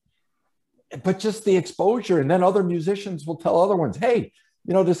ring. But just the exposure, and then other musicians will tell other ones, hey,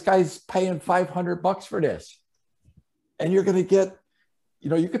 this guy's paying $500 for this. And you're going to get,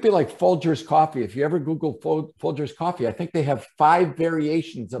 you could be like Folgers Coffee. If you ever Google Folgers Coffee, I think they have 5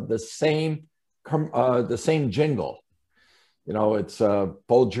 variations of the same jingle. It's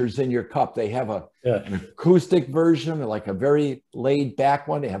Folgers in your cup. They have an acoustic version, like a very laid back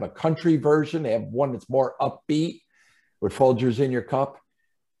one. They have a country version. They have one that's more upbeat with Folgers in your cup.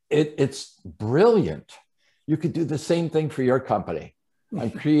 It's brilliant. You could do the same thing for your company. I'm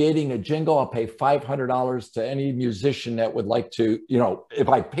creating a jingle. I'll pay $500 to any musician that would like to, if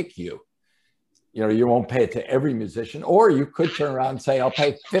I pick you, you won't pay it to every musician, or you could turn around and say, I'll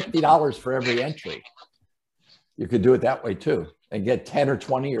pay $50 for every entry. You could do it that way too, and get 10 or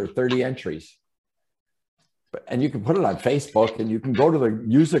 20 or 30 entries. And you can put it on Facebook, and you can go to the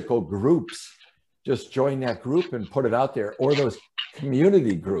musical groups, just join that group and put it out there, or those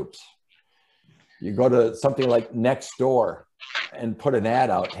community groups. You go to something like Nextdoor and put an ad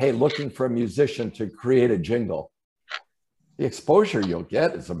out, hey, looking for a musician to create a jingle. The exposure you'll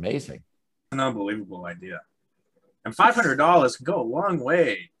get is amazing. An unbelievable idea. And $500 can go a long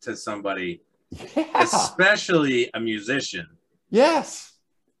way to somebody, especially a musician. Yes.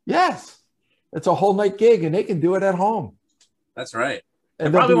 It's a whole night gig, and they can do it at home. That's right. And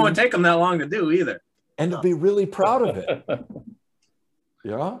it probably won't take them that long to do either. And they'll be really proud of it.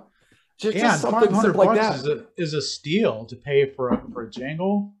 Just something simple like that is a steal to pay for a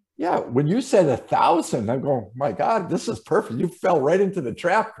jingle. Yeah, when you said 1,000, I'm going, my God, this is perfect. You fell right into the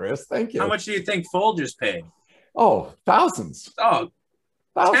trap, Chris. Thank you. How much do you think Folgers paid? Oh, thousands. Oh,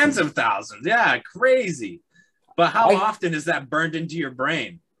 thousands. Tens of thousands. Yeah, crazy. But how often is that burned into your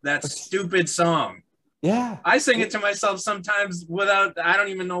brain? That stupid song. Yeah. I sing it to myself sometimes I don't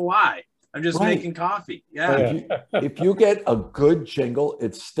even know why. I'm just making coffee. Yeah. If you get a good jingle,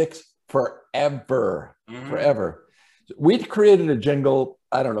 it sticks forever. Mm-hmm. Forever. We'd created a jingle,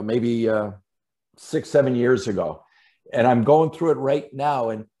 I don't know, maybe 6-7 years ago. And I'm going through it right now.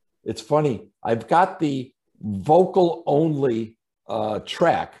 And It's funny. I've got the vocal only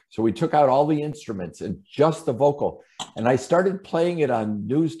track. So we took out all the instruments and just the vocal. And I started playing it on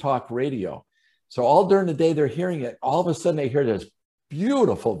News Talk Radio. So all during the day they're hearing it. All of a sudden they hear this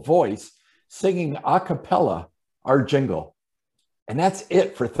beautiful voice singing a cappella our jingle. And that's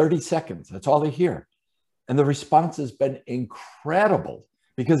it for 30 seconds. That's all they hear. And the response has been incredible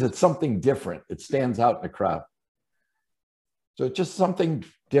because it's something different. It stands out in the crowd. So it's just something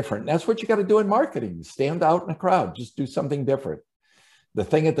different. That's what you got to do in marketing. Stand out in the crowd. Just do something different. The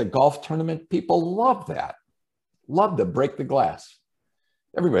thing at the golf tournament, people love that. Love to break the glass.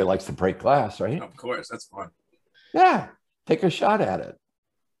 Everybody likes to break glass, right? Of course, that's fun. Yeah, take a shot at it.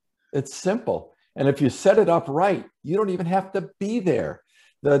 It's simple. And if you set it up right, you don't even have to be there.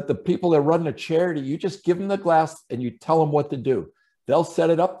 The people that run the charity, you just give them the glass and you tell them what to do. They'll set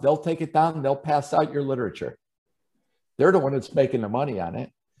it up, they'll take it down, and they'll pass out your literature. They're the one that's making the money on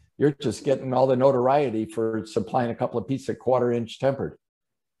it. You're just getting all the notoriety for supplying a couple of pieces of 1/4-inch tempered.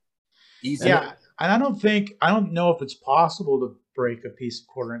 Easy. Yeah, and I don't know if it's possible to break a piece of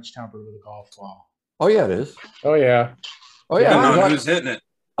 1/4-inch tempered with a golf ball. Oh yeah, it is. Oh yeah. Oh yeah. Who's hitting it?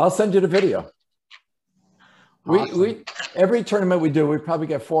 I'll send you the video. Awesome. We every tournament we do, we probably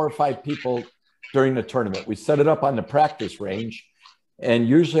get 4 or 5 people during the tournament. We set it up on the practice range, and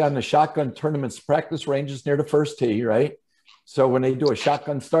usually on the shotgun tournaments, practice range is near the first tee, right? So when they do a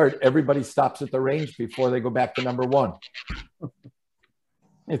shotgun start, everybody stops at the range before they go back to number 1.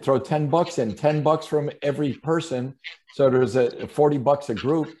 They throw $10 in, $10 from every person. So there's a $40 a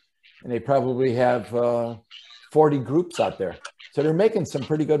group, and they probably have 40 groups out there. So they're making some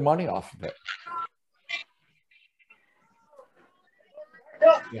pretty good money off of it.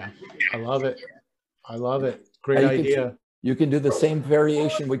 Yeah, I love it. I love it. Great idea. You can do the same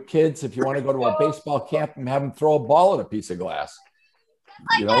variation with kids if you want to go to a baseball camp and have them throw a ball at a piece of glass,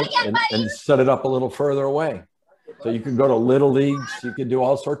 you know, and set it up a little further away. So you can go to little leagues. You can do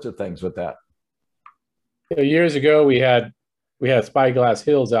all sorts of things with that. Years ago, we had Spyglass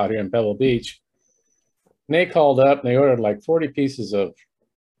Hills out here in Pebble Beach. And they called up and they ordered like 40 pieces of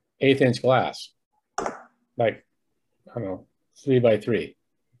 1/8-inch glass, like, I don't know, 3x3.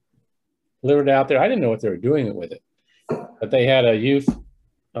 Delivered out there. I didn't know what they were doing with it, but they had a youth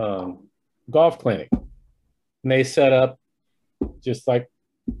golf clinic, and they set up just like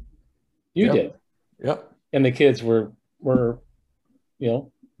you did. Yep. And the kids were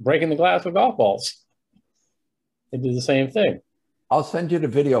breaking the glass with golf balls. They did the same thing. I'll send you the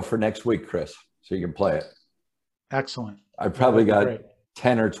video for next week, Chris, so you can play it. Excellent. I probably got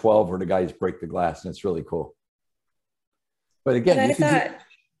 10 or 12 where the guys break the glass, and it's really cool. But again,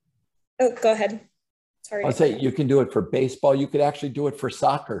 oh, go ahead. Sorry. I'll say you can do it for baseball. You could actually do it for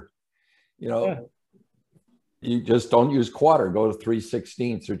soccer. You know, you just don't use 1/4, go to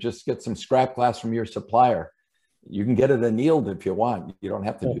 3/16 or just get some scrap glass from your supplier. You can get it annealed if you want. You don't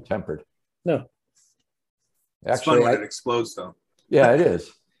have to do tempered. No. It's fun when it explodes, though. Yeah, it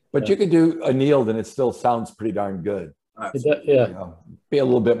is. But you can do annealed and it still sounds pretty darn good. Yeah. You know, be a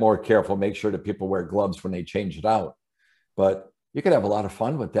little bit more careful. Make sure that people wear gloves when they change it out. But you could have a lot of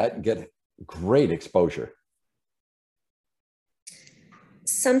fun with that and get great exposure.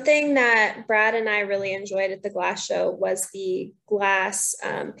 Something that Brad and I really enjoyed at the glass show was the glass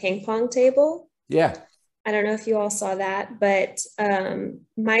ping pong table. Yeah. I don't know if you all saw that, but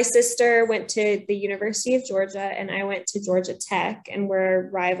my sister went to the University of Georgia and I went to Georgia Tech, and we're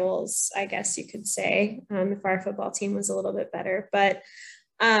rivals, I guess you could say, if our football team was a little bit better. But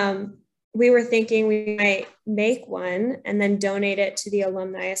we were thinking we might make one and then donate it to the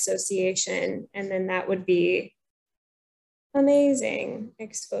Alumni Association, and then that would be amazing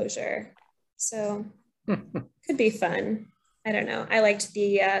exposure. So could be fun. I don't know. I liked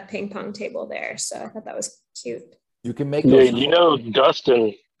the ping pong table there, so I thought that was cute. You can make those. Yeah, you know,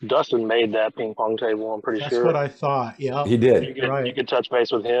 Dustin made that ping pong table. I'm pretty sure. That's what I thought. Yeah, he did. You could touch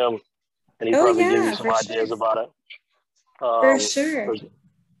base with him, and he'd probably give you some ideas about it. For sure.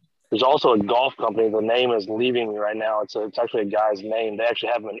 There's also a golf company. The name is leaving me right now. It's actually a guy's name. They actually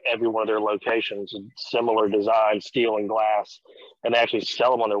have them in every one of their locations. Similar design, steel and glass, and they actually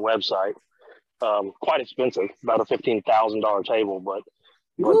sell them on their website. Quite expensive, about a $15,000 table, but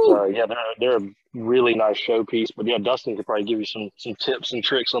yeah, they're a really nice showpiece. But yeah, Dustin could probably give you some tips and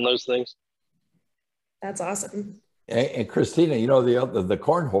tricks on those things. That's awesome. And Christina, you know, the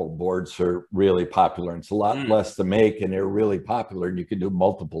cornhole boards are really popular. It's a lot less to make, and they're really popular, and you can do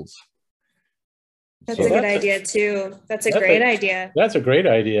multiples. That's a good idea too. That's a great idea. That's a great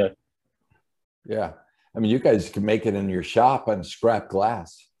idea. Yeah. I mean, you guys can make it in your shop on scrap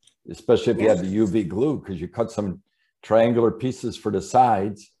glass, especially if you have the UV glue, because you cut some triangular pieces for the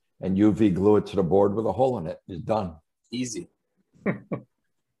sides and UV glue it to the board with a hole in it. It's done. Easy. You can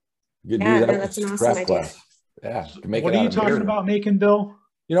Yeah, do that no, with that's an awesome scrap idea. glass. Yeah, you can make What it are out you of talking beer. about making, Bill?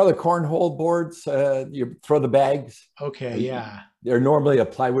 You know the cornhole boards? You throw the bags. Okay, yeah. They're normally a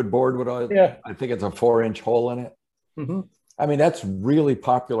plywood board with a, Yeah. I think it's a 4-inch hole in it. Mm-hmm. I mean, that's really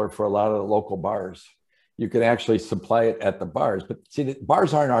popular for a lot of the local bars. You can actually supply it at the bars, but see, the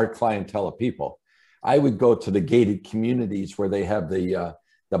bars aren't our clientele of people. I would go to the gated communities where they have the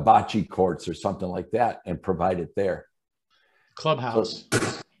bocce courts or something like that and provide it there. Clubhouse.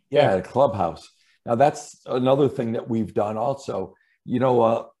 Yeah, a clubhouse. Now that's another thing that we've done also. You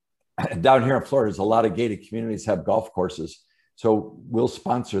know, down here in Florida, there's a lot of gated communities have golf courses. So we'll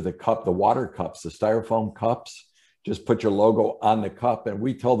sponsor the water cups, the styrofoam cups. Just put your logo on the cup. And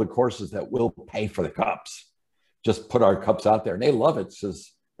we tell the courses that we'll pay for the cups. Just put our cups out there. And they love it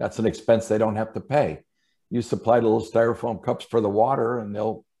because that's an expense they don't have to pay. You supply the little styrofoam cups for the water and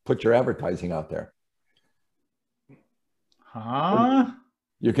they'll put your advertising out there. Huh?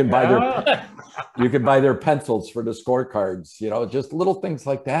 You can buy their pencils for the scorecards, you know, just little things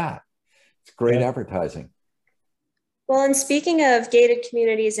like that. It's great advertising. Well, and speaking of gated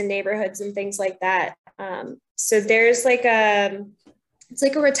communities and neighborhoods and things like that, so there's like it's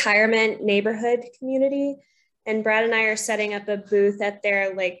like a retirement neighborhood community, and Brad and I are setting up a booth at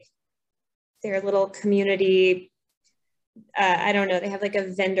their little community. I don't know, they have like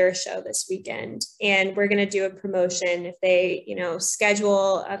a vendor show this weekend, and we're going to do a promotion. If they, you know,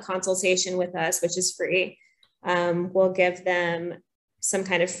 schedule a consultation with us, which is free, we'll give them some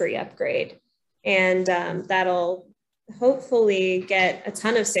kind of free upgrade, and that'll hopefully get a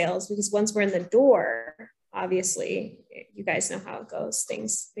ton of sales, because once we're in the door, obviously you guys know how it goes.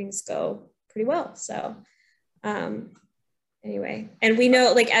 Things go pretty well. So anyway, and we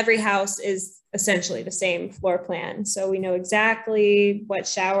know like every house is essentially the same floor plan. So we know exactly what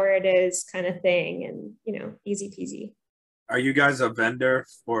shower it is, kind of thing, and, you know, easy peasy. Are you guys a vendor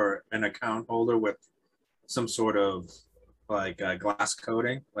for an account holder with some sort of like glass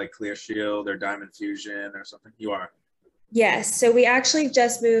coating, like Clear Shield or Diamond Fusion or something? You are. Yes. So we actually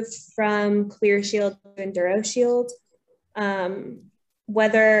just moved from Clear Shield to Enduro Shield.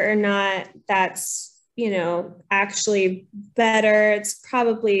 Whether or not that's, you know, actually better, it's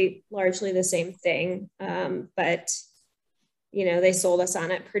probably largely the same thing. But, you know, they sold us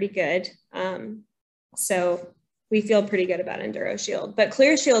on it pretty good. So we feel pretty good about Enduro Shield. But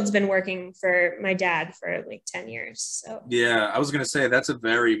Clear Shield's been working for my dad for like 10 years. So yeah, I was going to say that's a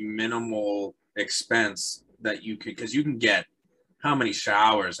very minimal expense that you could, because you can get how many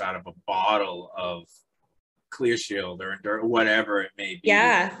showers out of a bottle of Clear Shield or Enduro, whatever it may be.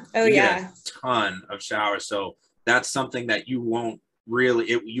 Yeah. Oh, you yeah. get a ton of showers. So that's something that you won't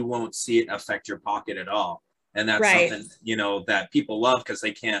really, you won't see it affect your pocket at all. And that's something, you know, that people love because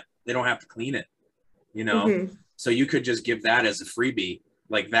they don't have to clean it, you know? Mm-hmm. So you could just give that as a freebie,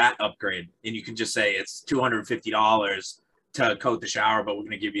 like that upgrade. And you can just say it's $250 to coat the shower, but we're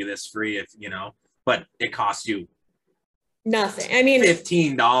going to give you this free if, you know, but it costs you nothing. I mean,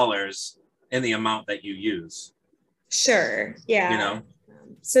 $15 in the amount that you use. Sure. Yeah. You know?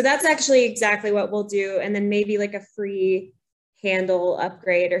 So that's actually exactly what we'll do. And then maybe like a free handle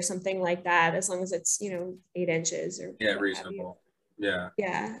upgrade or something like that, as long as it's, you know, 8 inches or reasonable. Yeah.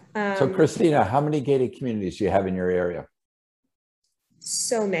 Yeah. So Christina, how many gated communities do you have in your area?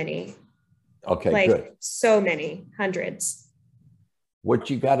 So many. Okay, like, good. So many, hundreds. What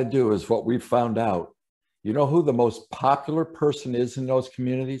you got to do is what we found out. You know who the most popular person is in those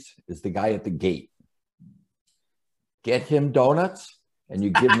communities? Is the guy at the gate. Get him donuts and you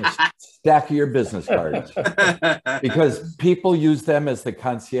give him a stack of your business cards, because people use them as the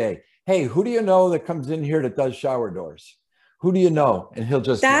concierge. Hey, who do you know that comes in here that does shower doors? Who do you know? And he'll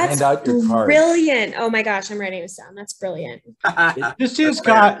just hand out your cards. Brilliant. Oh my gosh, I'm writing this down. That's brilliant. This has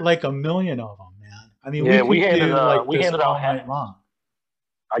got like 1 million of them, man. I mean, yeah, we handed all out hats.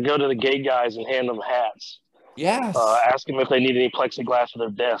 I go to the gate guys and hand them hats. Yes. Ask them if they need any plexiglass for their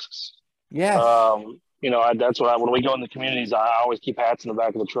desks. Yes. You know, that's what when we go in the communities, I always keep hats in the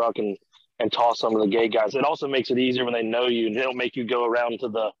back of the truck and toss some to the gate guys. It also makes it easier when they know you, and they don't make you go around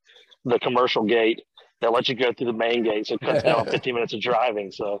to the commercial gate. They'll let you go through the main gate, so it cuts down 15 minutes of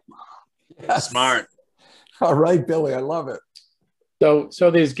driving. So yes. Smart. All right, Billy, I love it.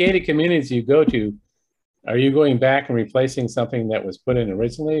 So these gated communities you go to, are you going back and replacing something that was put in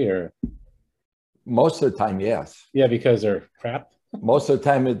originally, or? Most of the time, yes. Yeah, because they're crap. Most of the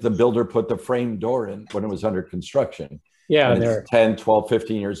time, the builder put the frame door in when it was under construction. Yeah, and they're 10, 12,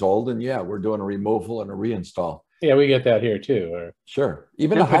 15 years old. And yeah, we're doing a removal and a reinstall. Yeah, we get that here too. Or sure,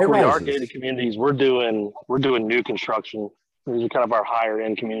 even the high rises. Our gated communities, we're doing new construction. These are kind of our higher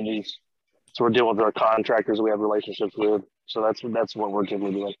end communities. So we're dealing with our contractors we have relationships with. So that's what we're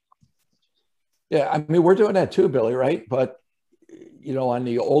typically doing. Yeah, I mean, we're doing that too, Billy, right? But, you know, on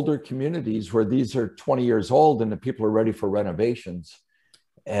the older communities where these are 20 years old and the people are ready for renovations,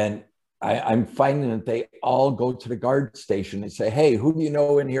 and I'm finding that they all go to the guard station and say, hey, who do you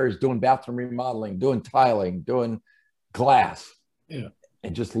know in here is doing bathroom remodeling, doing tiling, doing glass? Yeah.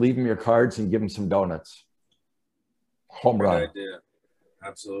 And just leave them your cards and give them some donuts. Home Good run. idea.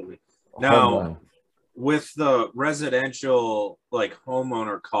 Absolutely. Home Now, run. with the residential like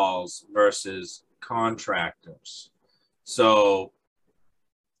homeowner calls versus contractors. So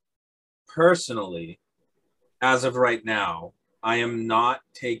personally, as of right now, I am not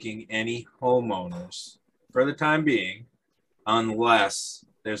taking any homeowners for the time being unless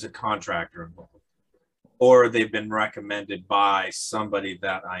there's a contractor involved or they've been recommended by somebody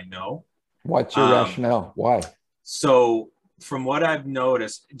that I know. What's your rationale? Why? So from what I've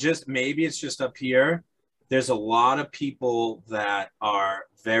noticed, just maybe it's just up here, there's a lot of people that are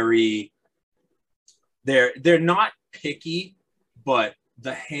very, they're not picky, but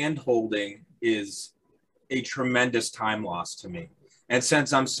the hand holding is a tremendous time loss to me. And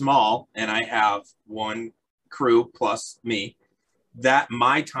since I'm small and I have one crew plus me, that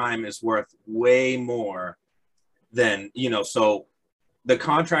my time is worth way more than, you know, so the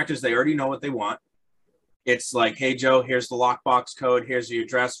contractors, they already know what they want. It's like, hey, Joe, here's the lockbox code. Here's your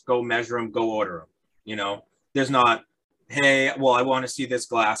address. Go measure them. Go order them. You know, there's not, hey, well, I want to see this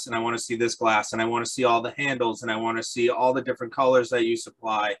glass and I want to see this glass and I want to see all the handles and I want to see all the different colors that you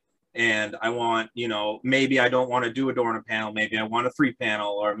supply. And I want, you know, maybe I don't want to do a door and a panel. Maybe I want a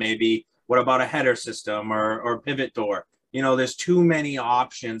 3-panel, or maybe what about a header system or pivot door? You know, there's too many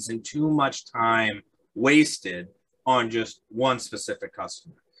options and too much time wasted on just one specific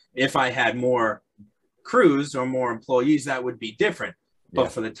customer. If I had more crews or more employees, that would be different.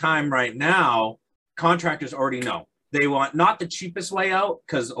 But for the time right now, contractors already know they want not the cheapest way out,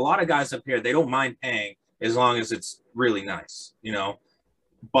 because a lot of guys up here, they don't mind paying as long as it's really nice, you know.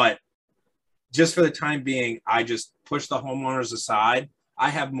 But just for the time being, I just push the homeowners aside. I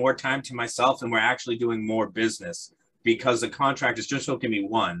have more time to myself and we're actually doing more business because the contractors just don't give me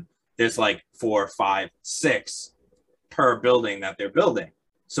one. There's like 4, 5, 6 per building that they're building.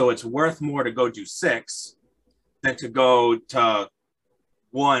 So it's worth more to go do 6 than to go to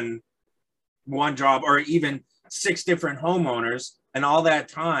one job, or even 6 different homeowners, and all that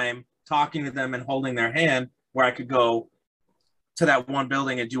time talking to them and holding their hand, where I could go to that one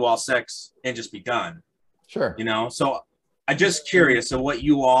building and do all 6 and just be done. Sure. You know, so I'm just curious of what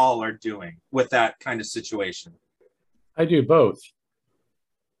you all are doing with that kind of situation. I do both.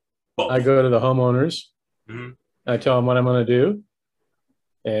 I go to the homeowners. Mm-hmm. I tell them what I'm going to do,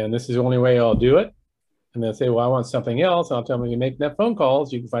 and this is the only way I'll do it. And they'll say, well, I want something else. And I'll tell them, you make enough phone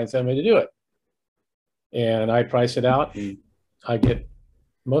calls, you can find somebody to do it. And I price it out, and I get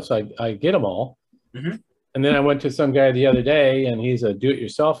them all. Mm-hmm. And then I went to some guy the other day, and he's a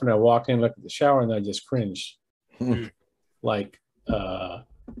do-it-yourself, and I walk in, look at the shower, and I just cringed. Like, I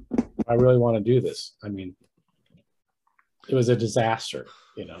really want to do this. I mean, it was a disaster,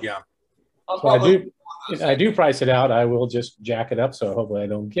 you know. Yeah. So I do price it out. I will just jack it up, so hopefully I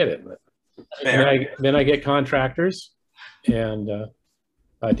don't get it. But then I get contractors, and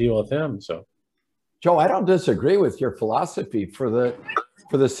I deal with them. So, Joe, I don't disagree with your philosophy for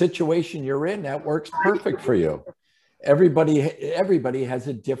the situation you're in. That works perfect for you. Everybody has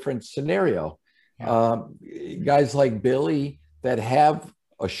a different scenario. Guys like Billy that have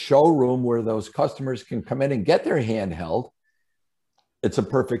a showroom where those customers can come in and get their hand held. It's a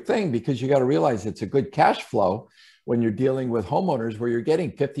perfect thing, because you got to realize it's a good cash flow when you're dealing with homeowners where you're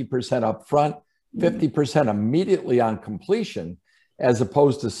getting 50% up front, 50% immediately on completion, as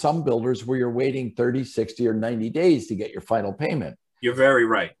opposed to some builders where you're waiting 30, 60, or 90 days to get your final payment. You're very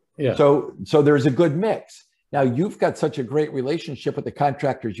right. Yeah. So there's a good mix. Now, you've got such a great relationship with the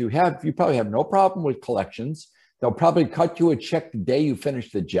contractors you have. You probably have no problem with collections. They'll probably cut you a check the day you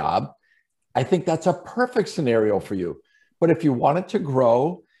finish the job. I think that's a perfect scenario for you. But if you wanted to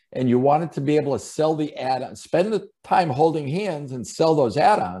grow and you wanted to be able to sell the add-ons, spend the time holding hands and sell those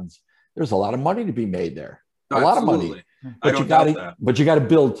add-ons, there's a lot of money to be made there. A lot of money. But you got to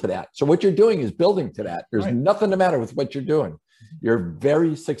build to that. So what you're doing is building to that. There's nothing the matter with what you're doing. You're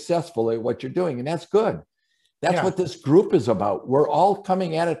very successful at what you're doing, and that's good. That's what this group is about. We're all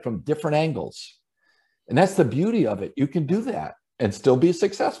coming at it from different angles. And that's the beauty of it. You can do that and still be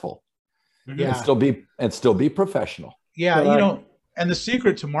successful. Yeah. And still be professional. Yeah, you know, and the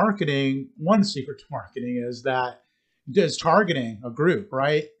secret to marketing, one secret to marketing is that is targeting a group,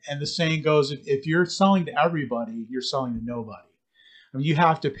 right? And the saying goes, if you're selling to everybody, you're selling to nobody. I mean, you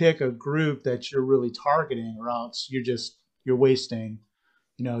have to pick a group that you're really targeting, or else you're wasting,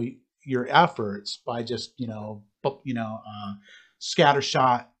 your efforts by just,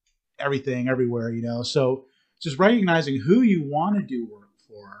 scattershot everything everywhere, So just recognizing who you want to do work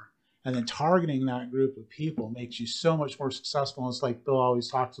for and then targeting that group of people makes you so much more successful. And it's like Bill always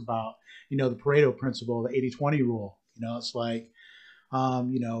talks about, the Pareto principle, the 80-20 rule. It's like,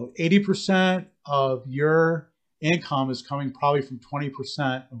 80% of your income is coming probably from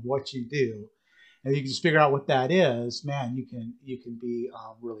 20% of what you do. And you can just figure out what that is, man, you can be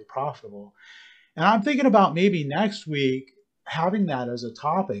really profitable. And I'm thinking about maybe next week having that as a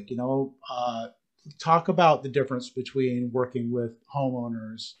topic, talk about the difference between working with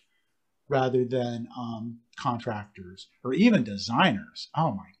homeowners rather than contractors or even designers.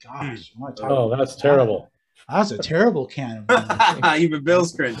 Oh my gosh. Oh, that's terrible. That's a terrible can of even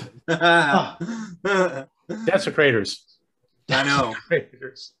Bill's cringing. Desecrators. I know.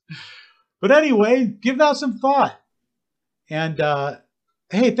 Desecrators. But anyway, give that some thought. And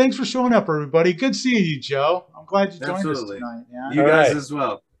hey, thanks for showing up, everybody. Good seeing you, Joe. I'm glad you joined us tonight, man. You guys as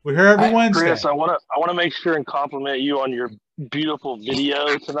well. We're here every Wednesday. Chris, I want to make sure and compliment you on your beautiful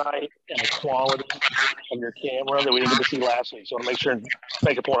video tonight and the quality of your camera that we didn't get to see last week. So I want to make sure and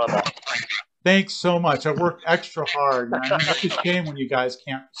make a point on that. Thanks so much. I worked extra hard, man. It's a shame when you guys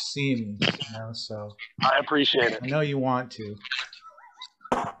can't see me, so I appreciate it. I know you want to.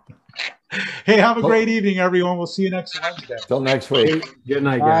 Hey, have a great evening, everyone. We'll see you next Wednesday. Till next week. Good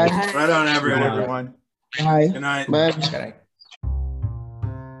night, guys. Right on, everyone. Bye. Good night. Bye. Good night.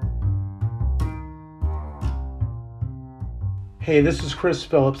 Hey, this is Chris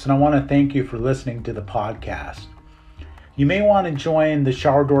Phillips, and I want to thank you for listening to the podcast. You may want to join the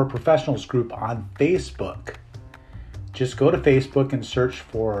Shower Door Professionals group on Facebook. Just go to Facebook and search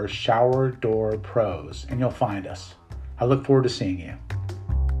for Shower Door Pros, and you'll find us. I look forward to seeing you.